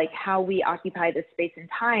about, like, how we occupy this space and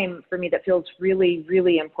time, for me, that feels really,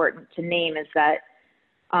 really important to name, is that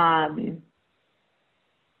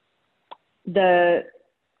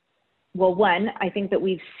one, I think that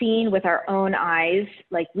we've seen with our own eyes,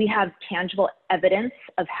 like, we have tangible evidence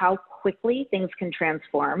of how quickly things can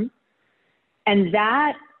transform. And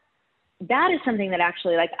that is something that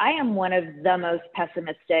actually, like, I am one of the most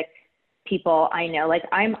pessimistic people I know. Like,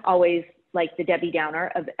 I'm always like the Debbie Downer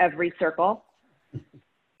of every circle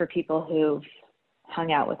for people who've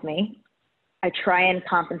hung out with me. I try and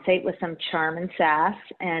compensate with some charm and sass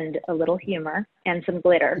and a little humor and some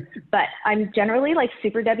glitter, but I'm generally, like,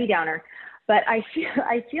 super Debbie Downer. But I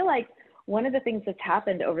feel like one of the things that's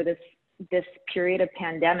happened over this period of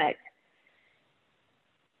pandemic,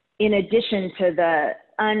 in addition to the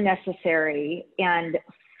unnecessary and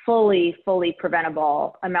fully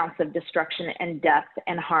preventable amounts of destruction and death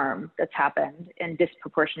and harm that's happened, and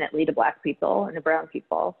disproportionately to Black people and to brown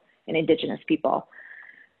people and Indigenous people.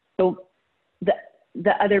 So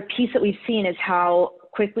the other piece that we've seen is how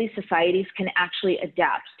quickly societies can actually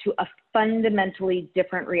adapt to a fundamentally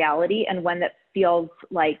different reality, and one that feels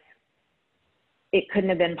like it couldn't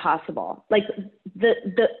have been possible. Like,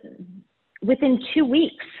 within 2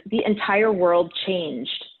 weeks, the entire world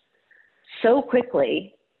changed so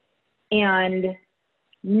quickly, and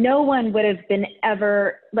no one would have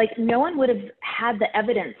had the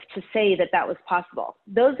evidence to say that that was possible.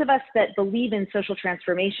 Those of us that believe in social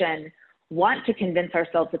transformation want to convince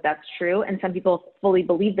ourselves that that's true, and some people fully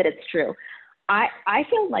believe that it's true. I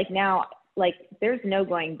feel like now, like, there's no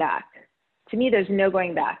going back. To me, there's no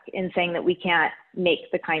going back in saying that we can't make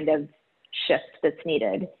the kind of shift that's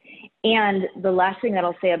needed. And the last thing that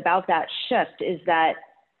I'll say about that shift is that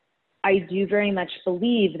I do very much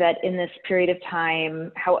believe that in this period of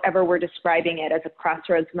time, however we're describing it, as a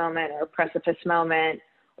crossroads moment or a precipice moment,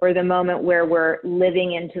 or the moment where we're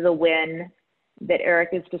living into the win that Eric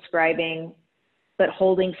is describing, but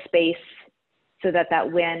holding space so that that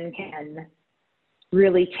win can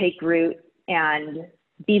really take root and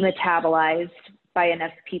be metabolized by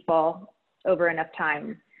enough people over enough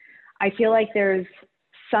time. I feel like there's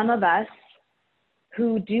some of us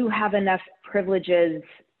who do have enough privileges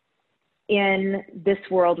in this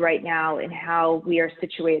world right now in how we are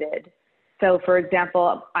situated. So, for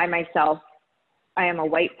example, I myself, I am a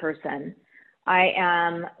white person. I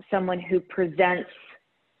am someone who presents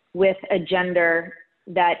with a gender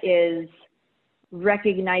that is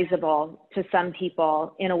recognizable to some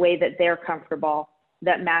people in a way that they're comfortable,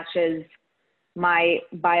 that matches my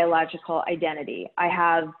biological identity. I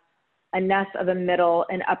have enough of a middle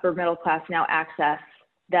and upper middle class now access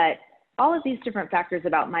that all of these different factors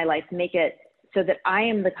about my life make it so that I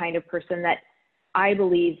am the kind of person that I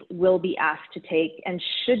believe will be asked to take and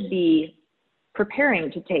should be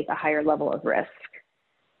preparing to take a higher level of risk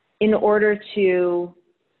in order to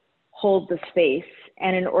hold the space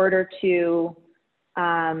and in order to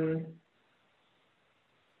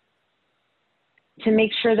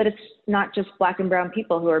make sure that it's not just Black and brown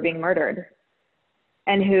people who are being murdered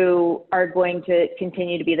and who are going to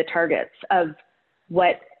continue to be the targets of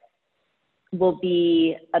what will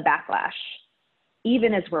be a backlash,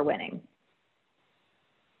 even as we're winning.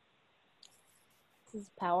 This is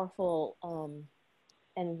powerful,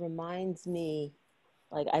 and reminds me,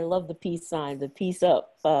 like, I love the peace sign, the peace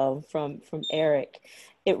up, from Eric.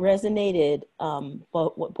 It resonated,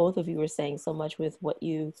 what both of you were saying so much with what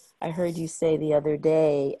I heard you say the other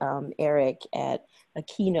day, Eric, at a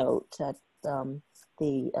keynote at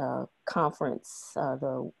the conference,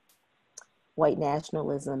 the White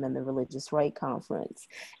Nationalism and the Religious Right Conference.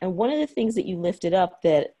 And one of the things that you lifted up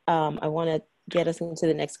that I want to get us into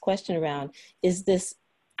the next question around is this,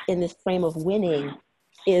 in this frame of winning,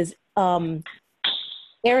 is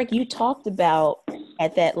Eric, you talked about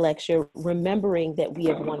at that lecture, remembering that we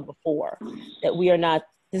have won before, that we are not,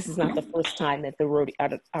 this is not the first time that the rodeo,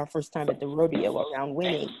 our first time at the rodeo around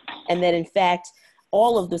winning. And that in fact,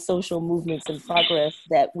 all of the social movements and progress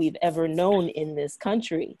that we've ever known in this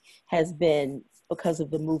country has been because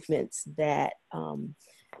of the movements that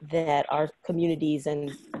that our communities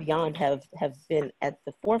and beyond have been at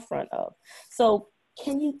the forefront of. So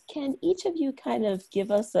can each of you kind of give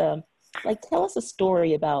us tell us a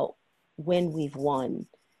story about when we've won,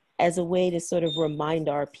 as a way to sort of remind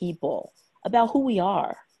our people about who we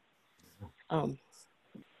are?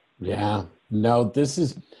 Yeah, no, this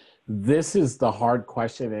is the hard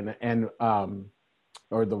question and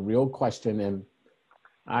or the real question. And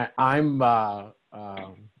I'm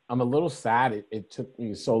a little sad it took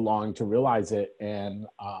me so long to realize it. And,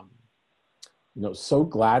 so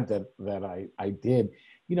glad that I did.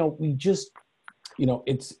 We just,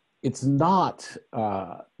 it's not,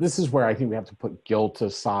 this is where I think we have to put guilt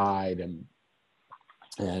aside and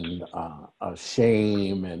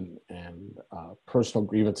shame and personal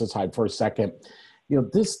grievance aside for a second.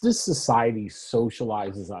 This society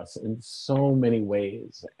socializes us in so many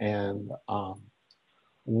ways. And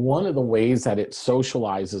one of the ways that it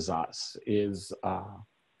socializes us is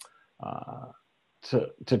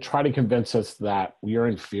to try to convince us that we are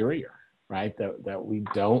inferior, right? That we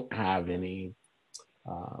don't have any,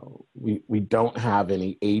 we don't have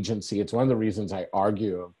any agency. It's one of the reasons I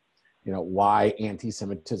argue, why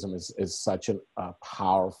anti-Semitism is such a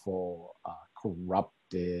powerful,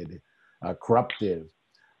 corruptive,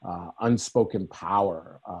 unspoken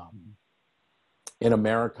power in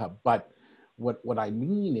America. But what I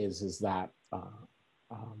mean is that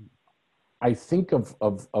I think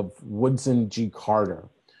of Woodson G. Carter,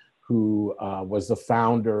 who was the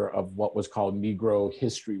founder of what was called Negro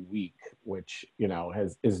History Week, which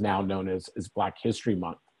is now known as Black History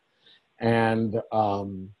Month. And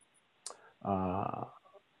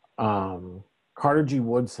Carter G.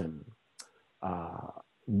 Woodson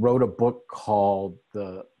wrote a book called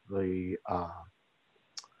the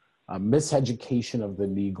Miseducation of the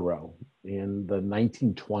Negro in the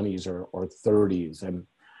 1920s or 30s. And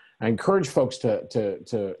I encourage folks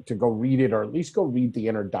to go read it, or at least go read the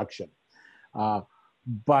introduction.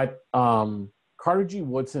 But Carter G.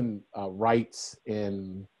 Woodson writes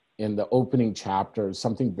in the opening chapter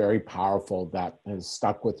something very powerful that has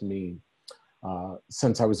stuck with me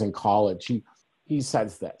since I was in college. He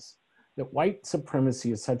says this, that white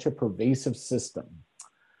supremacy is such a pervasive system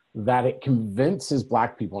that it convinces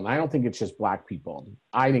Black people, and I don't think it's just Black people.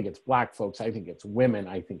 I think it's Black folks. I think it's women.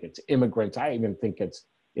 I think it's immigrants. I even think it's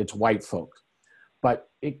white folks. But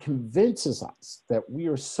it convinces us that we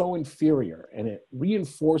are so inferior, and it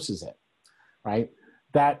reinforces it, right?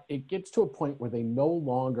 That it gets to a point where they no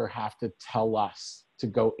longer have to tell us to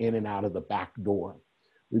go in and out of the back door.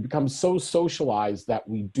 We become so socialized that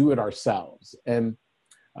we do it ourselves. And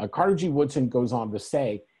Carter G. Woodson goes on to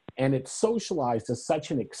say, and it's socialized to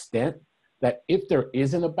such an extent that if there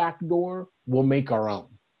isn't a back door, we'll make our own,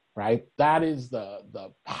 right? That is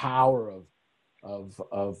the power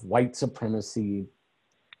of white supremacy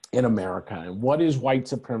in America. And what is white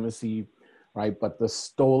supremacy, right? But the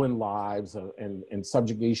stolen lives and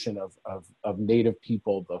subjugation of Native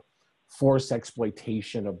people, the forced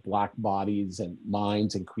exploitation of Black bodies and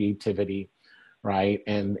minds and creativity, right?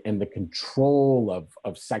 And the control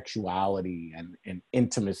of sexuality and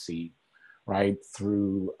intimacy, right?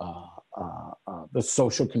 Through the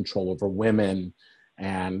social control over women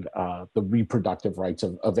and the reproductive rights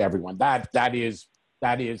of everyone. That is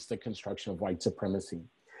the construction of white supremacy.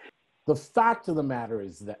 The fact of the matter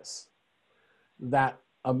is this, that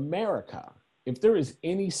America, if there is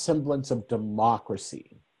any semblance of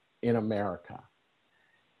democracy in America,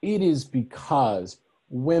 it is because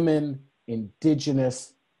women,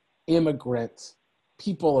 Indigenous, immigrants,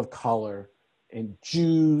 people of color, and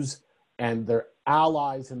Jews and their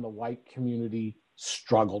allies in the white community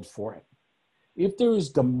struggled for it. If there is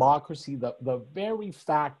democracy, the very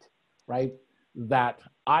fact, right, that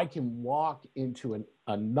I can walk into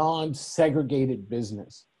a non-segregated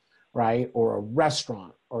business, right? Or a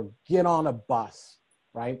restaurant, or get on a bus,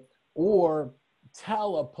 right? Or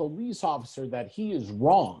tell a police officer that he is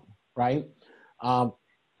wrong, right?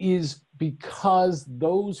 Is because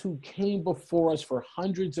those who came before us for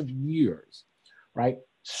hundreds of years, right,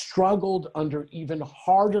 struggled under even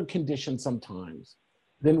harder conditions sometimes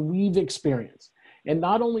than we've experienced. And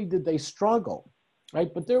not only did they struggle,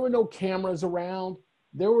 right, but there were no cameras around.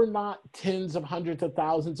 There were not tens of hundreds of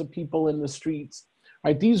thousands of people in the streets,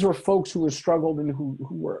 right? These were folks who were struggled and who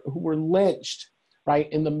were lynched,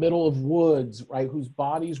 right, in the middle of woods, right, whose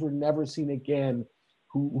bodies were never seen again,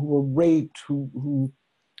 who were raped, who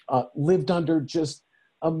lived under just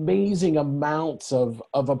amazing amounts of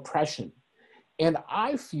oppression. And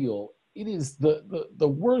I feel it is the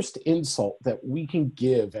worst insult that we can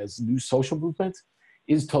give as new social movements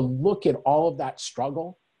is to look at all of that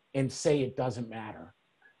struggle and say it doesn't matter.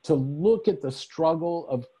 To look at the struggle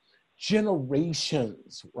of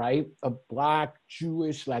generations, right, of Black,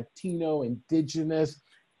 Jewish, Latino, Indigenous,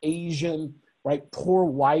 Asian, right, poor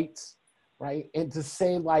whites, right, and to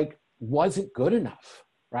say, like, wasn't good enough,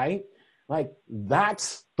 right? Like,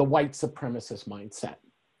 that's the white supremacist mindset,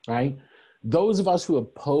 right? Those of us who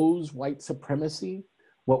oppose white supremacy,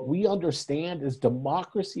 what we understand is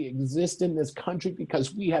democracy exists in this country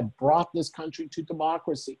because we have brought this country to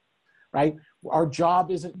democracy, right? Our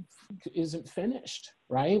job isn't finished,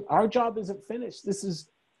 right? Our job isn't finished. This is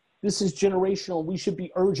generational. We should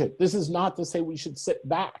be urgent. This is not to say we should sit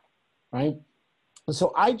back, right?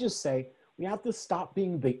 So I just say we have to stop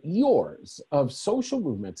being the Eeyores of social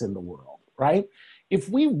movements in the world, right? If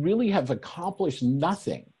we really have accomplished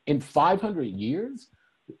nothing in 500 years,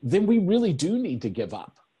 then we really do need to give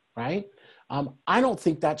up, right? I don't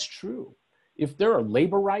think that's true. If there are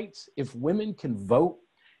labor rights, if women can vote,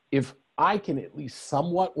 if I can at least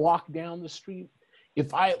somewhat walk down the street,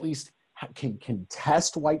 if I at least can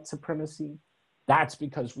contest white supremacy, that's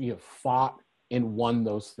because we have fought and won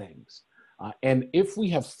those things. And if we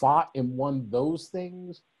have fought and won those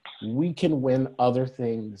things, we can win other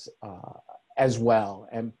things as well.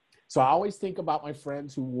 And so I always think about my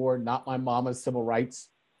friends who wore Not My Mama's civil rights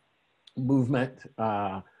movement.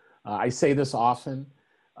 I say this often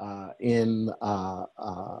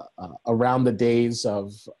around the days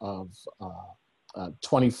of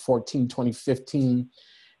 2014, 2015.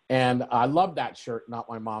 And I love that shirt, Not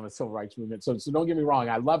My Mama's civil rights movement. So don't get me wrong,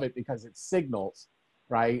 I love it because it signals,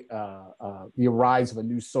 right, the rise of a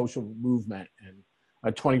new social movement and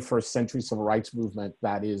a 21st century civil rights movement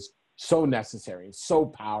that is so necessary and so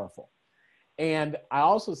powerful. And I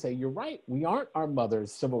also say, you're right, we aren't our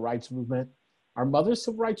mother's civil rights movement. Our mother's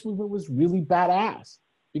civil rights movement was really badass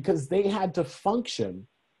because they had to function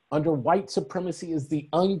under white supremacy as the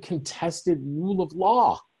uncontested rule of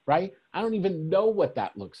law, right? I don't even know what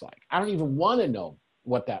that looks like. I don't even want to know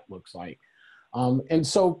what that looks like. And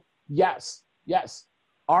so, yes,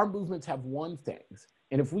 our movements have won things.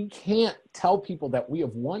 And if we can't tell people that we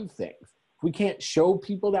have won things, if we can't show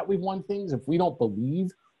people that we've won things, if we don't believe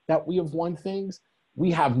that we have won things, we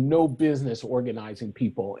have no business organizing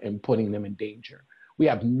people and putting them in danger. We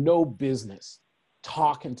have no business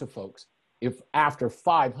talking to folks if after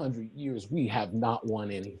 500 years we have not won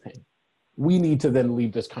anything. We need to then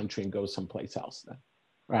leave this country and go someplace else then,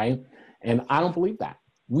 right? And I don't believe that.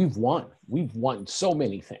 We've won. We've won so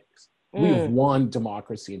many things. We've won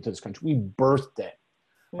democracy into this country. We birthed it,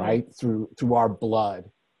 right, through our blood,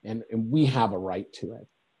 and we have a right to it.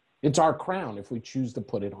 It's our crown if we choose to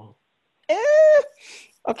put it on.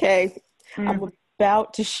 Okay, I'm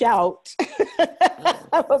about to shout.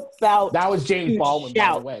 I'm about that was James Baldwin,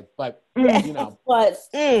 by the way, but you know. But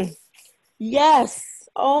yes,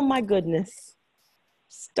 oh my goodness,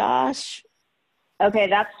 Stosh. Okay,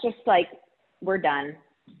 that's just like we're done.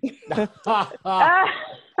 It have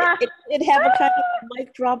a kind of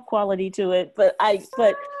mic drop quality to it, but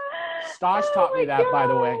Stosh taught me that, by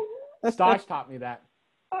the way. Stosh taught me that.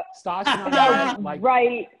 Stosh and I, like,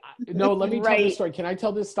 right. No, let me tell this story. Can I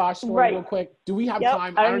tell this Stosh story real quick? Do we have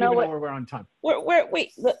time? I don't even know where we're on time.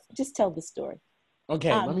 Wait, look, just tell the story.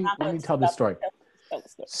 Okay, let me tell this story. Tell the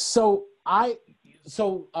story. So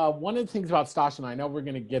one of the things about Stosh and I know we're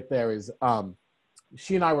going to get there is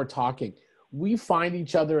she and I were talking. We find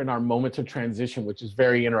each other in our moments of transition, which is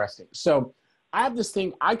very interesting. So I have this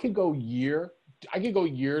thing, I could go years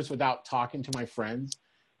without talking to my friends.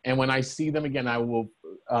 And when I see them again, I will,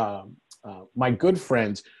 my good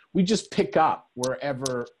friends, we just pick up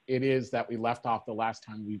wherever it is that we left off the last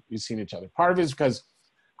time we've seen each other. Part of it is because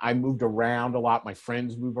I moved around a lot. My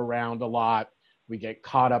friends move around a lot. We get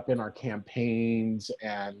caught up in our campaigns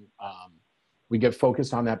and, we get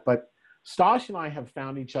focused on that. But Stosh and I have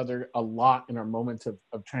found each other a lot in our moments of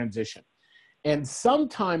transition. And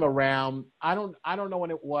sometime around, I don't know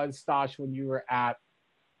when it was, Stosh, when you were at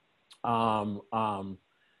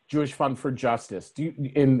Jewish Fund for Justice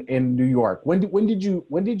in New York. When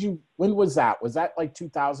was that? Was that like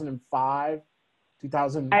 2005?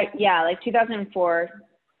 2000? Yeah, like 2004.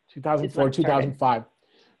 2004, 2005.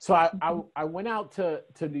 So I went out to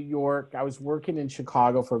New York. I was working in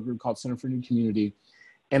Chicago for a group called Center for New Community.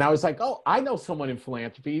 And I was like, oh, I know someone in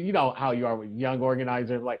philanthropy. You know how you are with young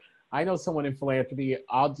organizers. Like, I know someone in philanthropy.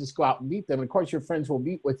 I'll just go out and meet them. And of course, your friends will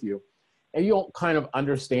meet with you. And you don't kind of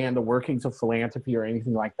understand the workings of philanthropy or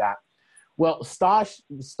anything like that. Well,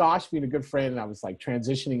 Stosh being a good friend, and I was like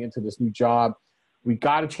transitioning into this new job, we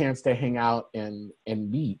got a chance to hang out and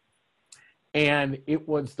meet. And it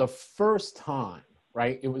was the first time,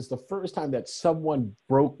 right? It was the first time that someone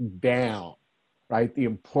broke down, right, the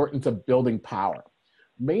importance of building power.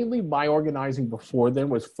 Mainly my organizing before then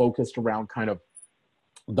was focused around kind of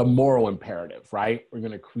the moral imperative, right? We're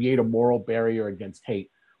going to create a moral barrier against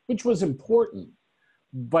hate, which was important,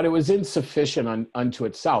 but it was insufficient unto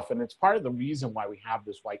itself. And it's part of the reason why we have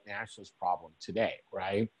this white nationalist problem today,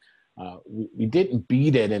 right? We didn't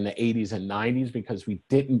beat it in the 80s and 90s because we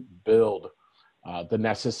didn't build the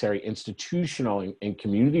necessary institutional and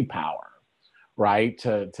community power, right,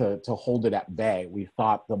 to hold it at bay. We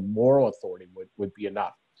thought the moral authority would be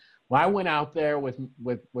enough. Well, I went out there with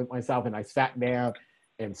myself and I sat down,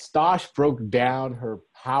 and Stosh broke down her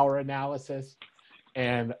power analysis.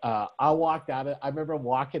 And I remember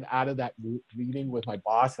walking out of that meeting with my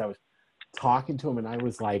boss, and I was talking to him, and I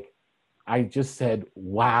was like, I just said,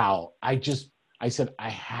 wow. I said, I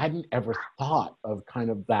hadn't ever thought of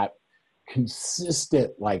kind of that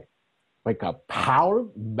consistent, like a power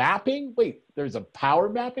mapping. Wait, there's a power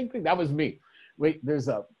mapping thing? That was me. Wait, there's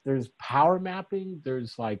power mapping.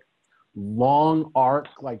 There's like long arc,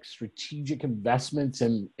 like strategic investments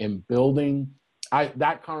in building.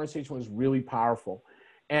 That conversation was really powerful.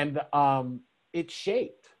 And it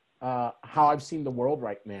shaped how I've seen the world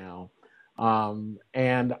right now.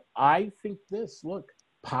 And I think look,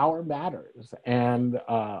 power matters. And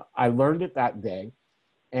I learned it that day.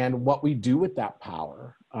 And what we do with that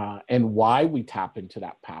power and why we tap into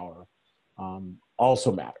that power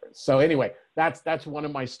also matters. So anyway, that's one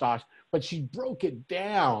of my Stosh. But she broke it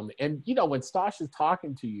down. And, you know, when Stosh is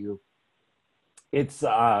talking to you, it's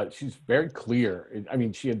she's very clear. I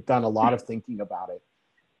mean, she had done a lot of thinking about it.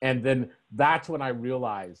 And then that's when I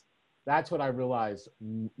realized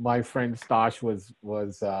my friend Stosh was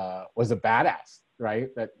a badass,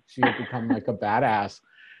 right? That she had become like a badass.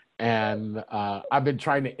 And I've been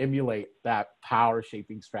trying to emulate that power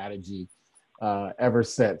shaping strategy ever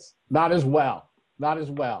since. Not as well.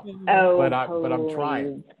 Oh, but I'm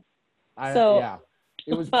trying. Yeah,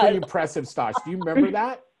 it was pretty impressive, Stosh. Do you remember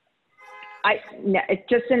that? No, it's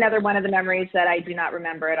just another one of the memories that I do not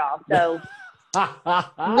remember at all. So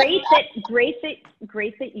great that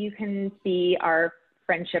you can be our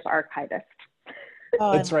friendship archivist.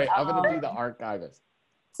 That's right. I'm going to be the archivist.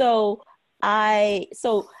 So I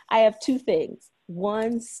have two things.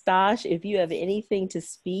 One, Stosh, if you have anything to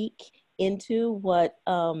speak into what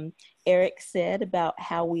Eric said about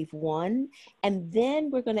how we've won, and then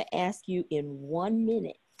we're going to ask you in 1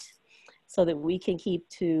 minute so that we can keep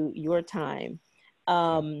to your time.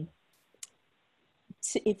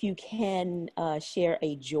 If you can share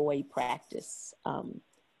a joy practice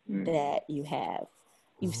that you have.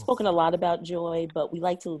 You've spoken a lot about joy, but we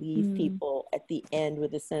like to leave people at the end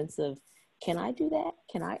with a sense of, can I do that?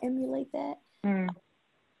 Can I emulate that?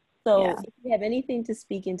 So if you have anything to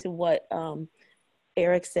speak into what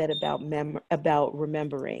Eric said about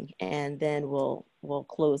remembering, and then we'll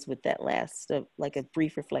close with that last, like a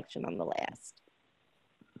brief reflection on the last.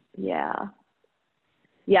 Yeah.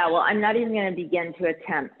 Well, I'm not even going to begin to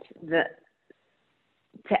attempt to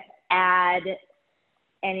add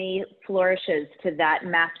any flourishes to that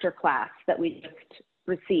masterclass that we just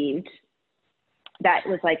received. That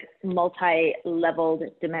was like multi-leveled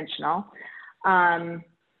dimensional. But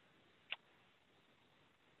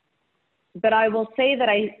I will say that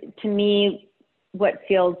to me, what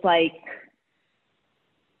feels like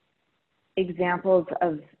examples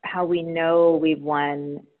of how we know we've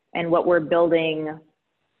won and what we're building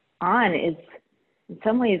on is in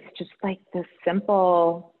some ways just like the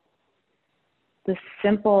simple,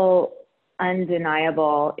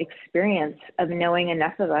 undeniable experience of knowing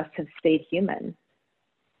enough of us have stayed human.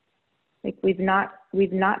 Like we've not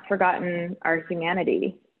forgotten our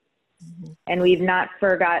humanity, and we've not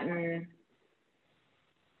forgotten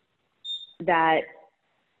that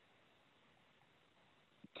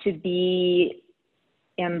to be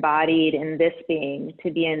embodied in this being,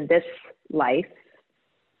 to be in this life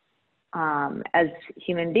as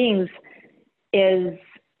human beings is,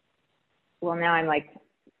 well, now I'm like,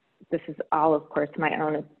 this is all, of course, my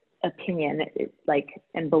own opinion,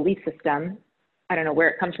 and belief system. I don't know where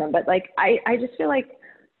it comes from, but like, I just feel like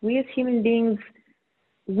we as human beings,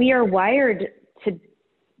 we are wired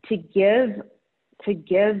to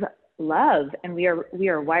give love, and we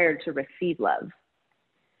are wired to receive love.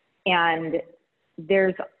 And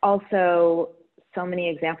there's also so many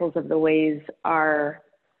examples of the ways our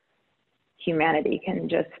humanity can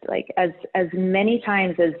just like, as many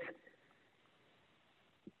times as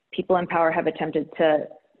people in power have attempted to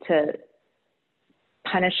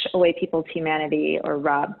punish away people's humanity, or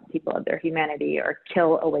rob people of their humanity, or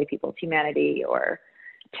kill away people's humanity, or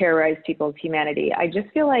terrorize people's humanity, I just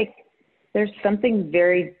feel like there's something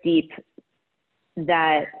very deep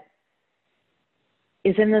that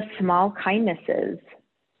is in the small kindnesses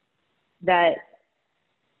that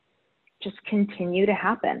just continue to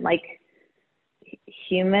happen. Like,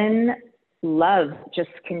 human love just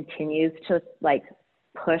continues to like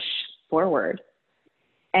push forward.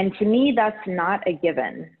 And to me, that's not a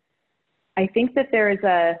given. I think that there is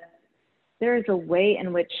a way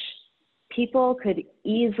in which people could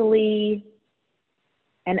easily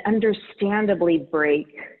and understandably break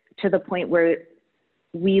to the point where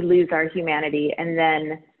we lose our humanity and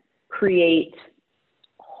then create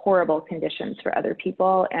horrible conditions for other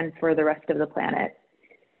people and for the rest of the planet.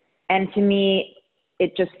 And to me,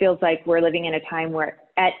 it just feels like we're living in a time where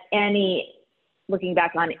looking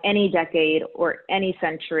back on any decade or any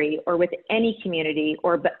century or with any community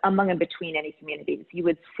or among and between any communities, you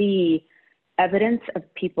would see evidence of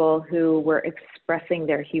people who were expressing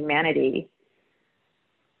their humanity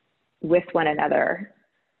with one another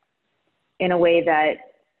in a way that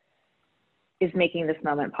is making this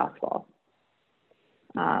moment possible.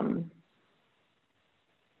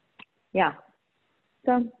 Yeah.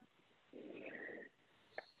 So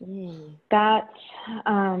that,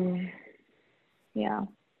 yeah.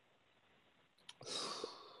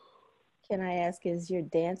 Can I ask, is your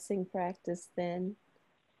dancing practice then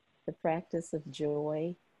the practice of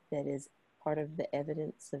joy that is part of the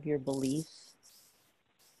evidence of your belief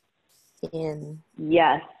in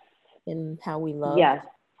yes, in how we love? Yes.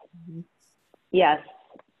 Mm-hmm. Yes.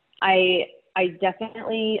 I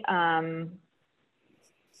definitely,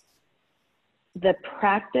 the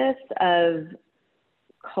practice of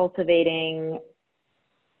cultivating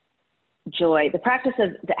joy, the practice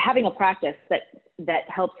of having a practice that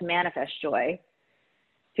helps manifest joy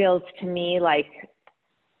feels to me like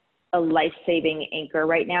a life-saving anchor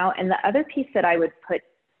right now. And the other piece that I would put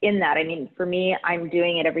in that, I mean, for me, I'm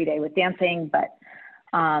doing it every day with dancing, but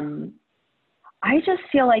I just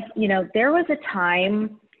feel like, there was a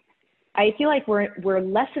time, I feel like we're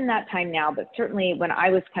less in that time now, but certainly when I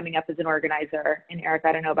was coming up as an organizer, and Eric,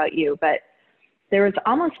 I don't know about you, but there was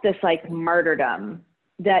almost this like martyrdom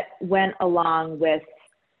that went along with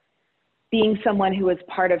being someone who was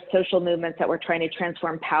part of social movements that were trying to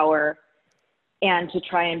transform power and to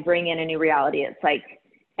try and bring in a new reality. It's like,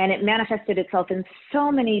 and it manifested itself in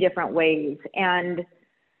so many different ways. And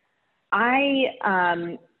I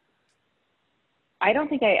don't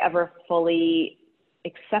think I ever fully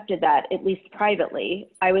accepted that, at least privately.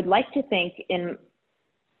 I would like to think in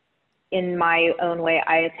my own way,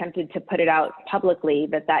 I attempted to put it out publicly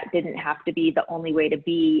that didn't have to be the only way to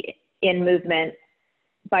be in movement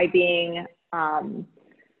by being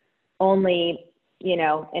only, in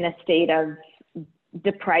a state of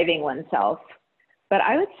depriving oneself. But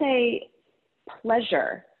I would say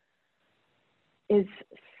pleasure is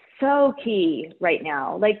so key right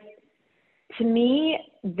now. Like, to me,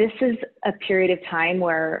 this is a period of time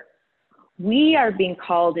where we are being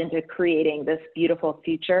called into creating this beautiful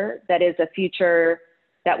future that is a future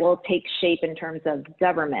that will take shape in terms of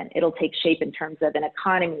government. It'll take shape in terms of an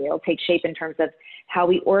economy. It'll take shape in terms of how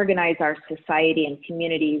we organize our society and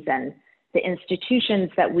communities and the institutions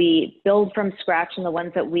that we build from scratch and the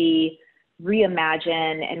ones that we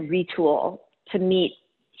reimagine and retool to meet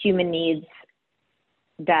human needs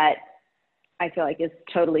that I feel like is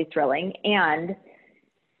totally thrilling. And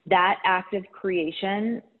that act of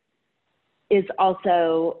creation is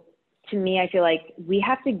also, to me, I feel like we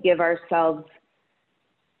have to give ourselves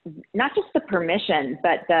not just the permission,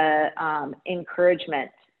 but the encouragement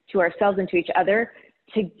to ourselves and to each other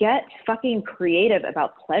to get fucking creative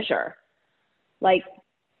about pleasure. Like,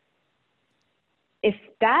 if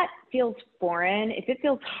that feels foreign, if it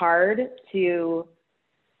feels hard to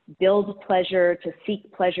build pleasure, to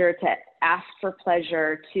seek pleasure, to ask for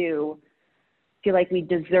pleasure, to feel like we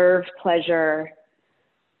deserve pleasure,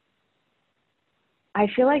 I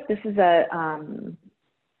feel like this is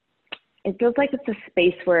it feels like it's a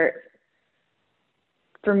space where,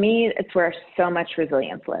 for me, it's where so much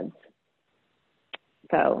resilience lives.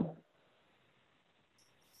 So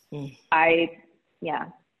yeah.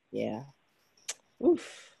 Yeah.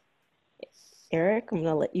 Oof. Eric, I'm going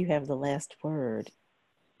to let you have the last word.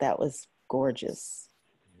 That was gorgeous.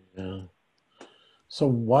 Yeah. So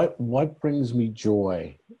what brings me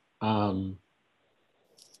joy? I'm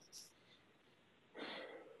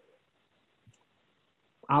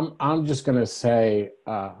just gonna say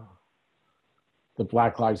the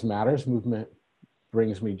Black Lives Matters movement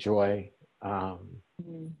brings me joy.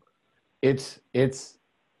 It's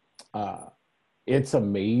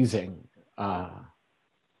amazing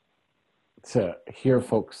to hear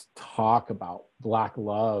folks talk about Black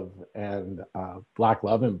love and Black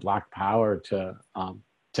power to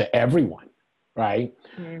everyone, right?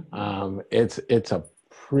 It's a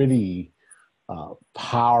pretty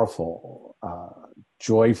powerful,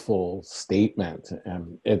 joyful statement,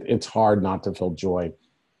 and it's hard not to feel joy.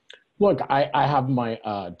 Look, I have my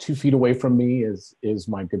 2 feet away from me is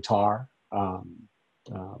my guitar,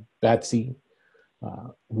 Betsy,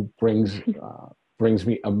 who brings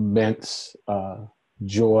me immense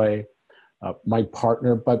joy. My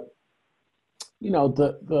partner, but the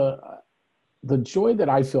joy that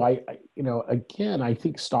I feel, again, I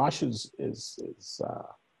think Stosh is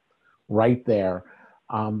right there.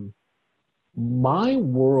 My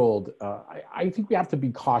world, I think we have to be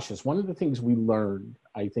cautious. One of the things we learned,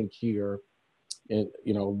 I think, here,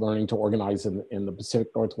 learning to organize in the Pacific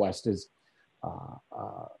Northwest is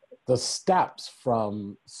the steps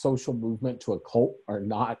from social movement to a cult are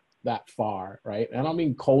not that far, right? And I don't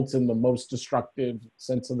mean cults in the most destructive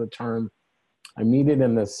sense of the term. I mean it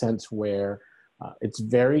in the sense where it's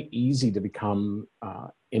very easy to become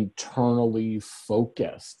internally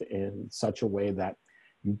focused in such a way that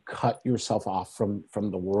you cut yourself off from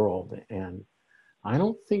the world. And I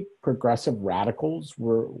don't think progressive radicals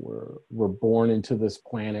were born into this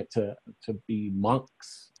planet to be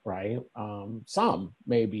monks, right? Some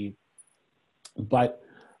maybe, but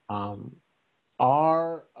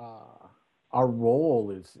our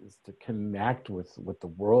role is to connect with the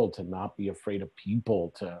world, to not be afraid of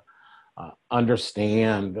people, to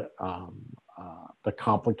understand the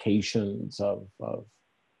complications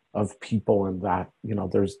of people, and that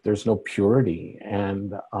there's no purity.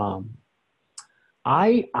 And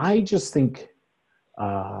I just think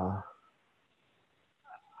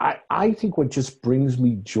I think what just brings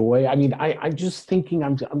me joy. I mean, I'm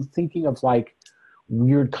thinking of like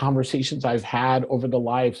weird conversations I've had over the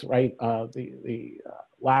lives, right? The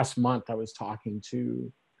last month I was talking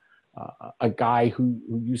to a guy who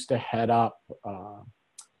used to head up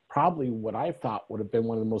probably what I thought would have been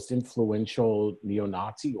one of the most influential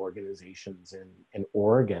neo-Nazi organizations in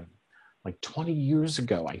Oregon, like 20 years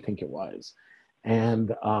ago, I think it was.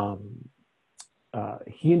 And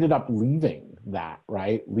he ended up leaving that,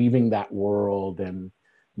 right? Leaving that world, and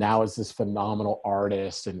now is this phenomenal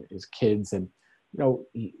artist, and his kids. And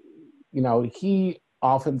he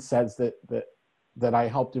often says that I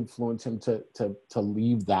helped influence him to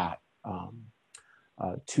leave that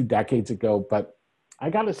 2 decades ago. But I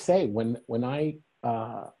got to say, when I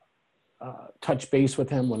touch base with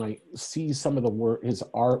him, when I see some of the work, his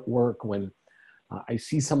artwork, when I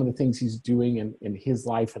see some of the things he's doing in his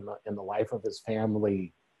life and in the life of his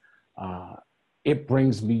family, it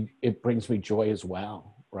brings me joy as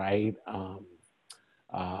well, right?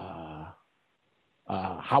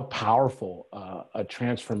 How powerful a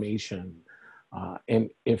transformation, and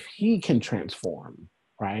if he can transform,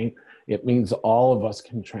 right, it means all of us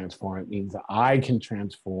can transform. It means that I can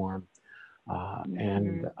transform,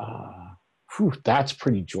 and that's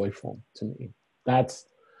pretty joyful to me.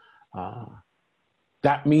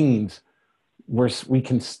 That means we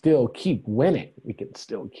can still keep winning. We can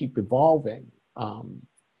still keep evolving.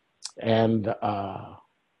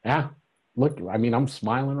 Yeah, look, I mean, I'm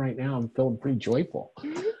smiling right now. I'm feeling pretty joyful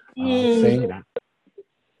saying that.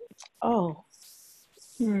 Oh.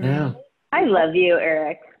 Yeah. I love you,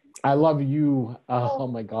 Eric. I love you. Oh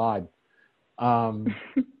my God.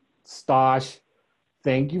 Stosh,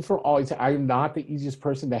 thank you for always. I'm not the easiest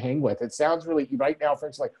person to hang with. It sounds really, right now,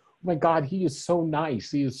 folks, like, oh my God, he is so nice.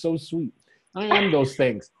 He is so sweet. I am those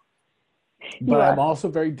things. But I'm also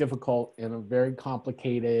very difficult, and I'm very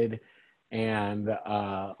complicated. And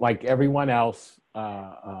like everyone else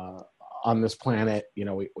on this planet,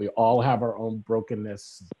 we all have our own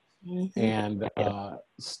brokenness. And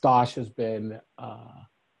Stosh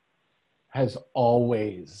has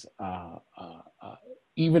always,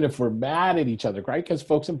 even if we're mad at each other, right? Because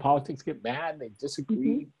folks in politics get mad, they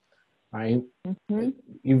disagree. right? Mm-hmm.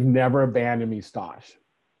 You've never abandoned me, Stosh.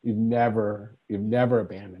 You've never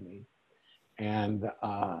abandoned me. And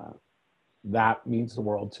that means the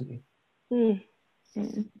world to me. Mm.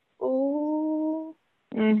 Oh.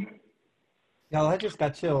 Mm. Y'all, I just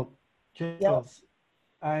got chills. Yep.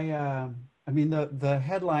 I mean, the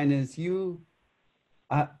headline is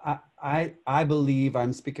I believe,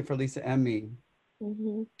 I'm speaking for Lisa and me,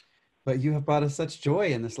 Mm-hmm. but you have brought us such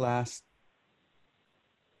joy in this last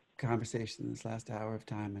conversation, this last hour of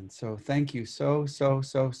time. And so thank you so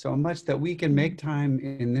much that we can make time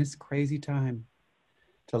in this crazy time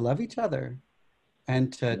to love each other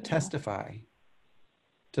and to testify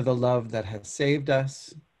to the love that has saved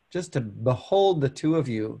us, just to behold the two of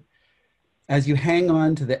you as you hang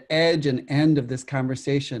on to the edge and end of this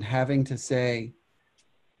conversation, having to say,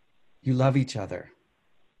 you love each other.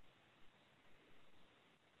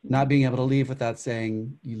 Not being able to leave without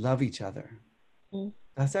saying, you love each other. Mm.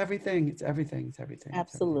 That's everything. It's everything. It's everything.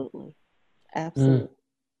 Absolutely. Absolutely.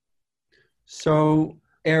 So,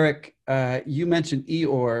 Eric, you mentioned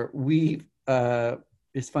Eeyore.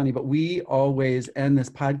 It's funny, but we always end this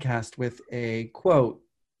podcast with a quote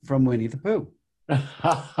from Winnie the Pooh.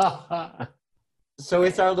 So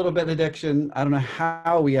it's our little benediction. I don't know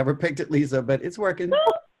how we ever picked it, Lisa, but it's working.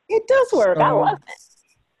 It does work. I love it.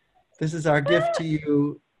 This is our gift to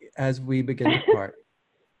you as we begin to part.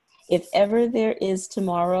 If ever there is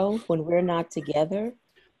tomorrow when we're not together,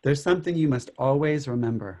 there's something you must always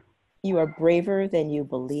remember. You are braver than you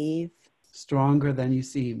believe, stronger than you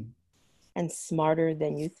seem, and smarter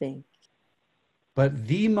than you think. But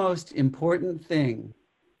the most important thing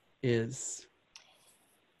is,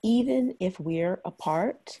 even if we're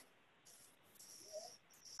apart,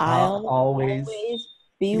 I'll always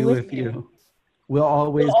be with you. We'll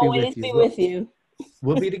always be with you.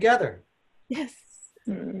 We'll be together. Yes.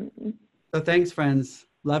 So thanks, friends.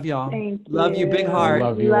 Love y'all. Thank love you. Big heart.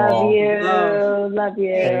 Love you all. Love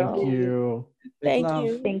you. Thank you. Thank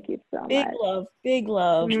you. Thank you so much. Big love. Big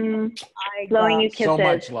love. Blowing you kisses. So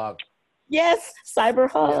much love. Yes. Cyber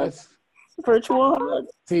hug. Yes. Virtual hug.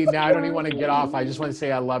 See, now I don't even want to get off. I just want to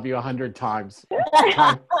say I love you 100 times.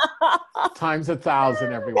 Times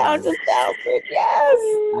 1,000, everyone. Times 1,000. Yes.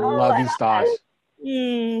 Love you, Stosh.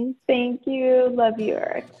 Thank you. Love you,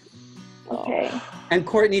 Eric. Okay. And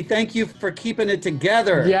Courtney, thank you for keeping it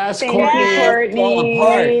together. Yes, Thank Courtney. you,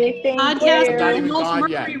 Courtney. Podcast in most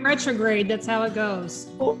Mercury retrograde. That's how it goes.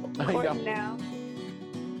 I know. Now.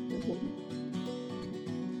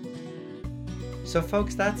 So,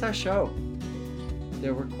 folks, that's our show.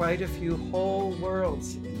 There were quite a few whole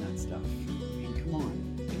worlds in that stuff. I mean, come on.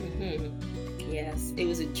 Yes, it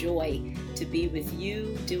was a joy to be with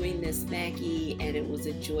you doing this, Mackie, and it was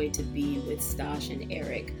a joy to be with Stosh and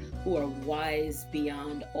Eric, who are wise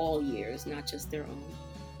beyond all years, not just their own.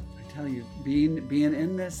 I tell you, being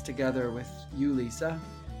in this together with you, Lisa,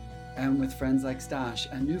 and with friends like Stosh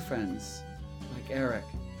and new friends like Eric,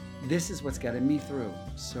 this is what's getting me through.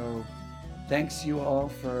 So thanks you all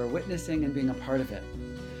for witnessing and being a part of it.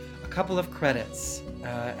 A couple of credits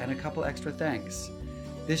and a couple extra thanks.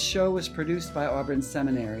 This show was produced by Auburn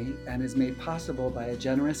Seminary and is made possible by a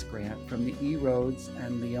generous grant from the E. Rhodes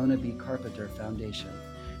and Leona B. Carpenter Foundation.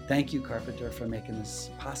 Thank you, Carpenter, for making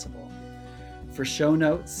this possible. For show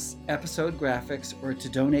notes, episode graphics, or to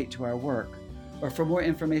donate to our work, or for more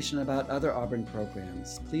information about other Auburn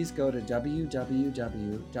programs, please go to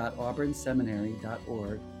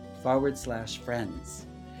www.auburnseminary.org/friends.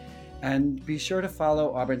 And be sure to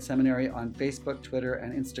follow Auburn Seminary on Facebook, Twitter,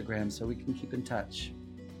 and Instagram so we can keep in touch.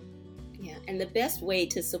 Yeah, and the best way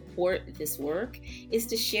to support this work is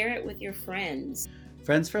to share it with your friends.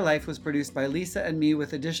 Friends for Life was produced by Lisa and me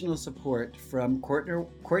with additional support from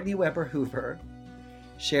Courtney Weber Hoover,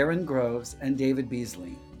 Sharon Groves, and David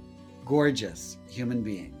Beasley. Gorgeous human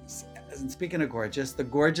beings. And speaking of gorgeous, the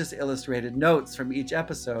gorgeous illustrated notes from each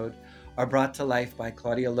episode are brought to life by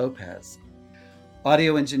Claudia Lopez.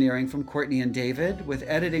 Audio engineering from Courtney and David, with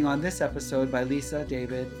editing on this episode by Lisa,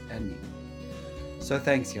 David, and me. So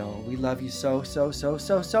thanks, y'all. We love you so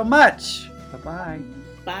much. Bye-bye.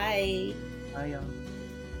 Bye. Bye, y'all.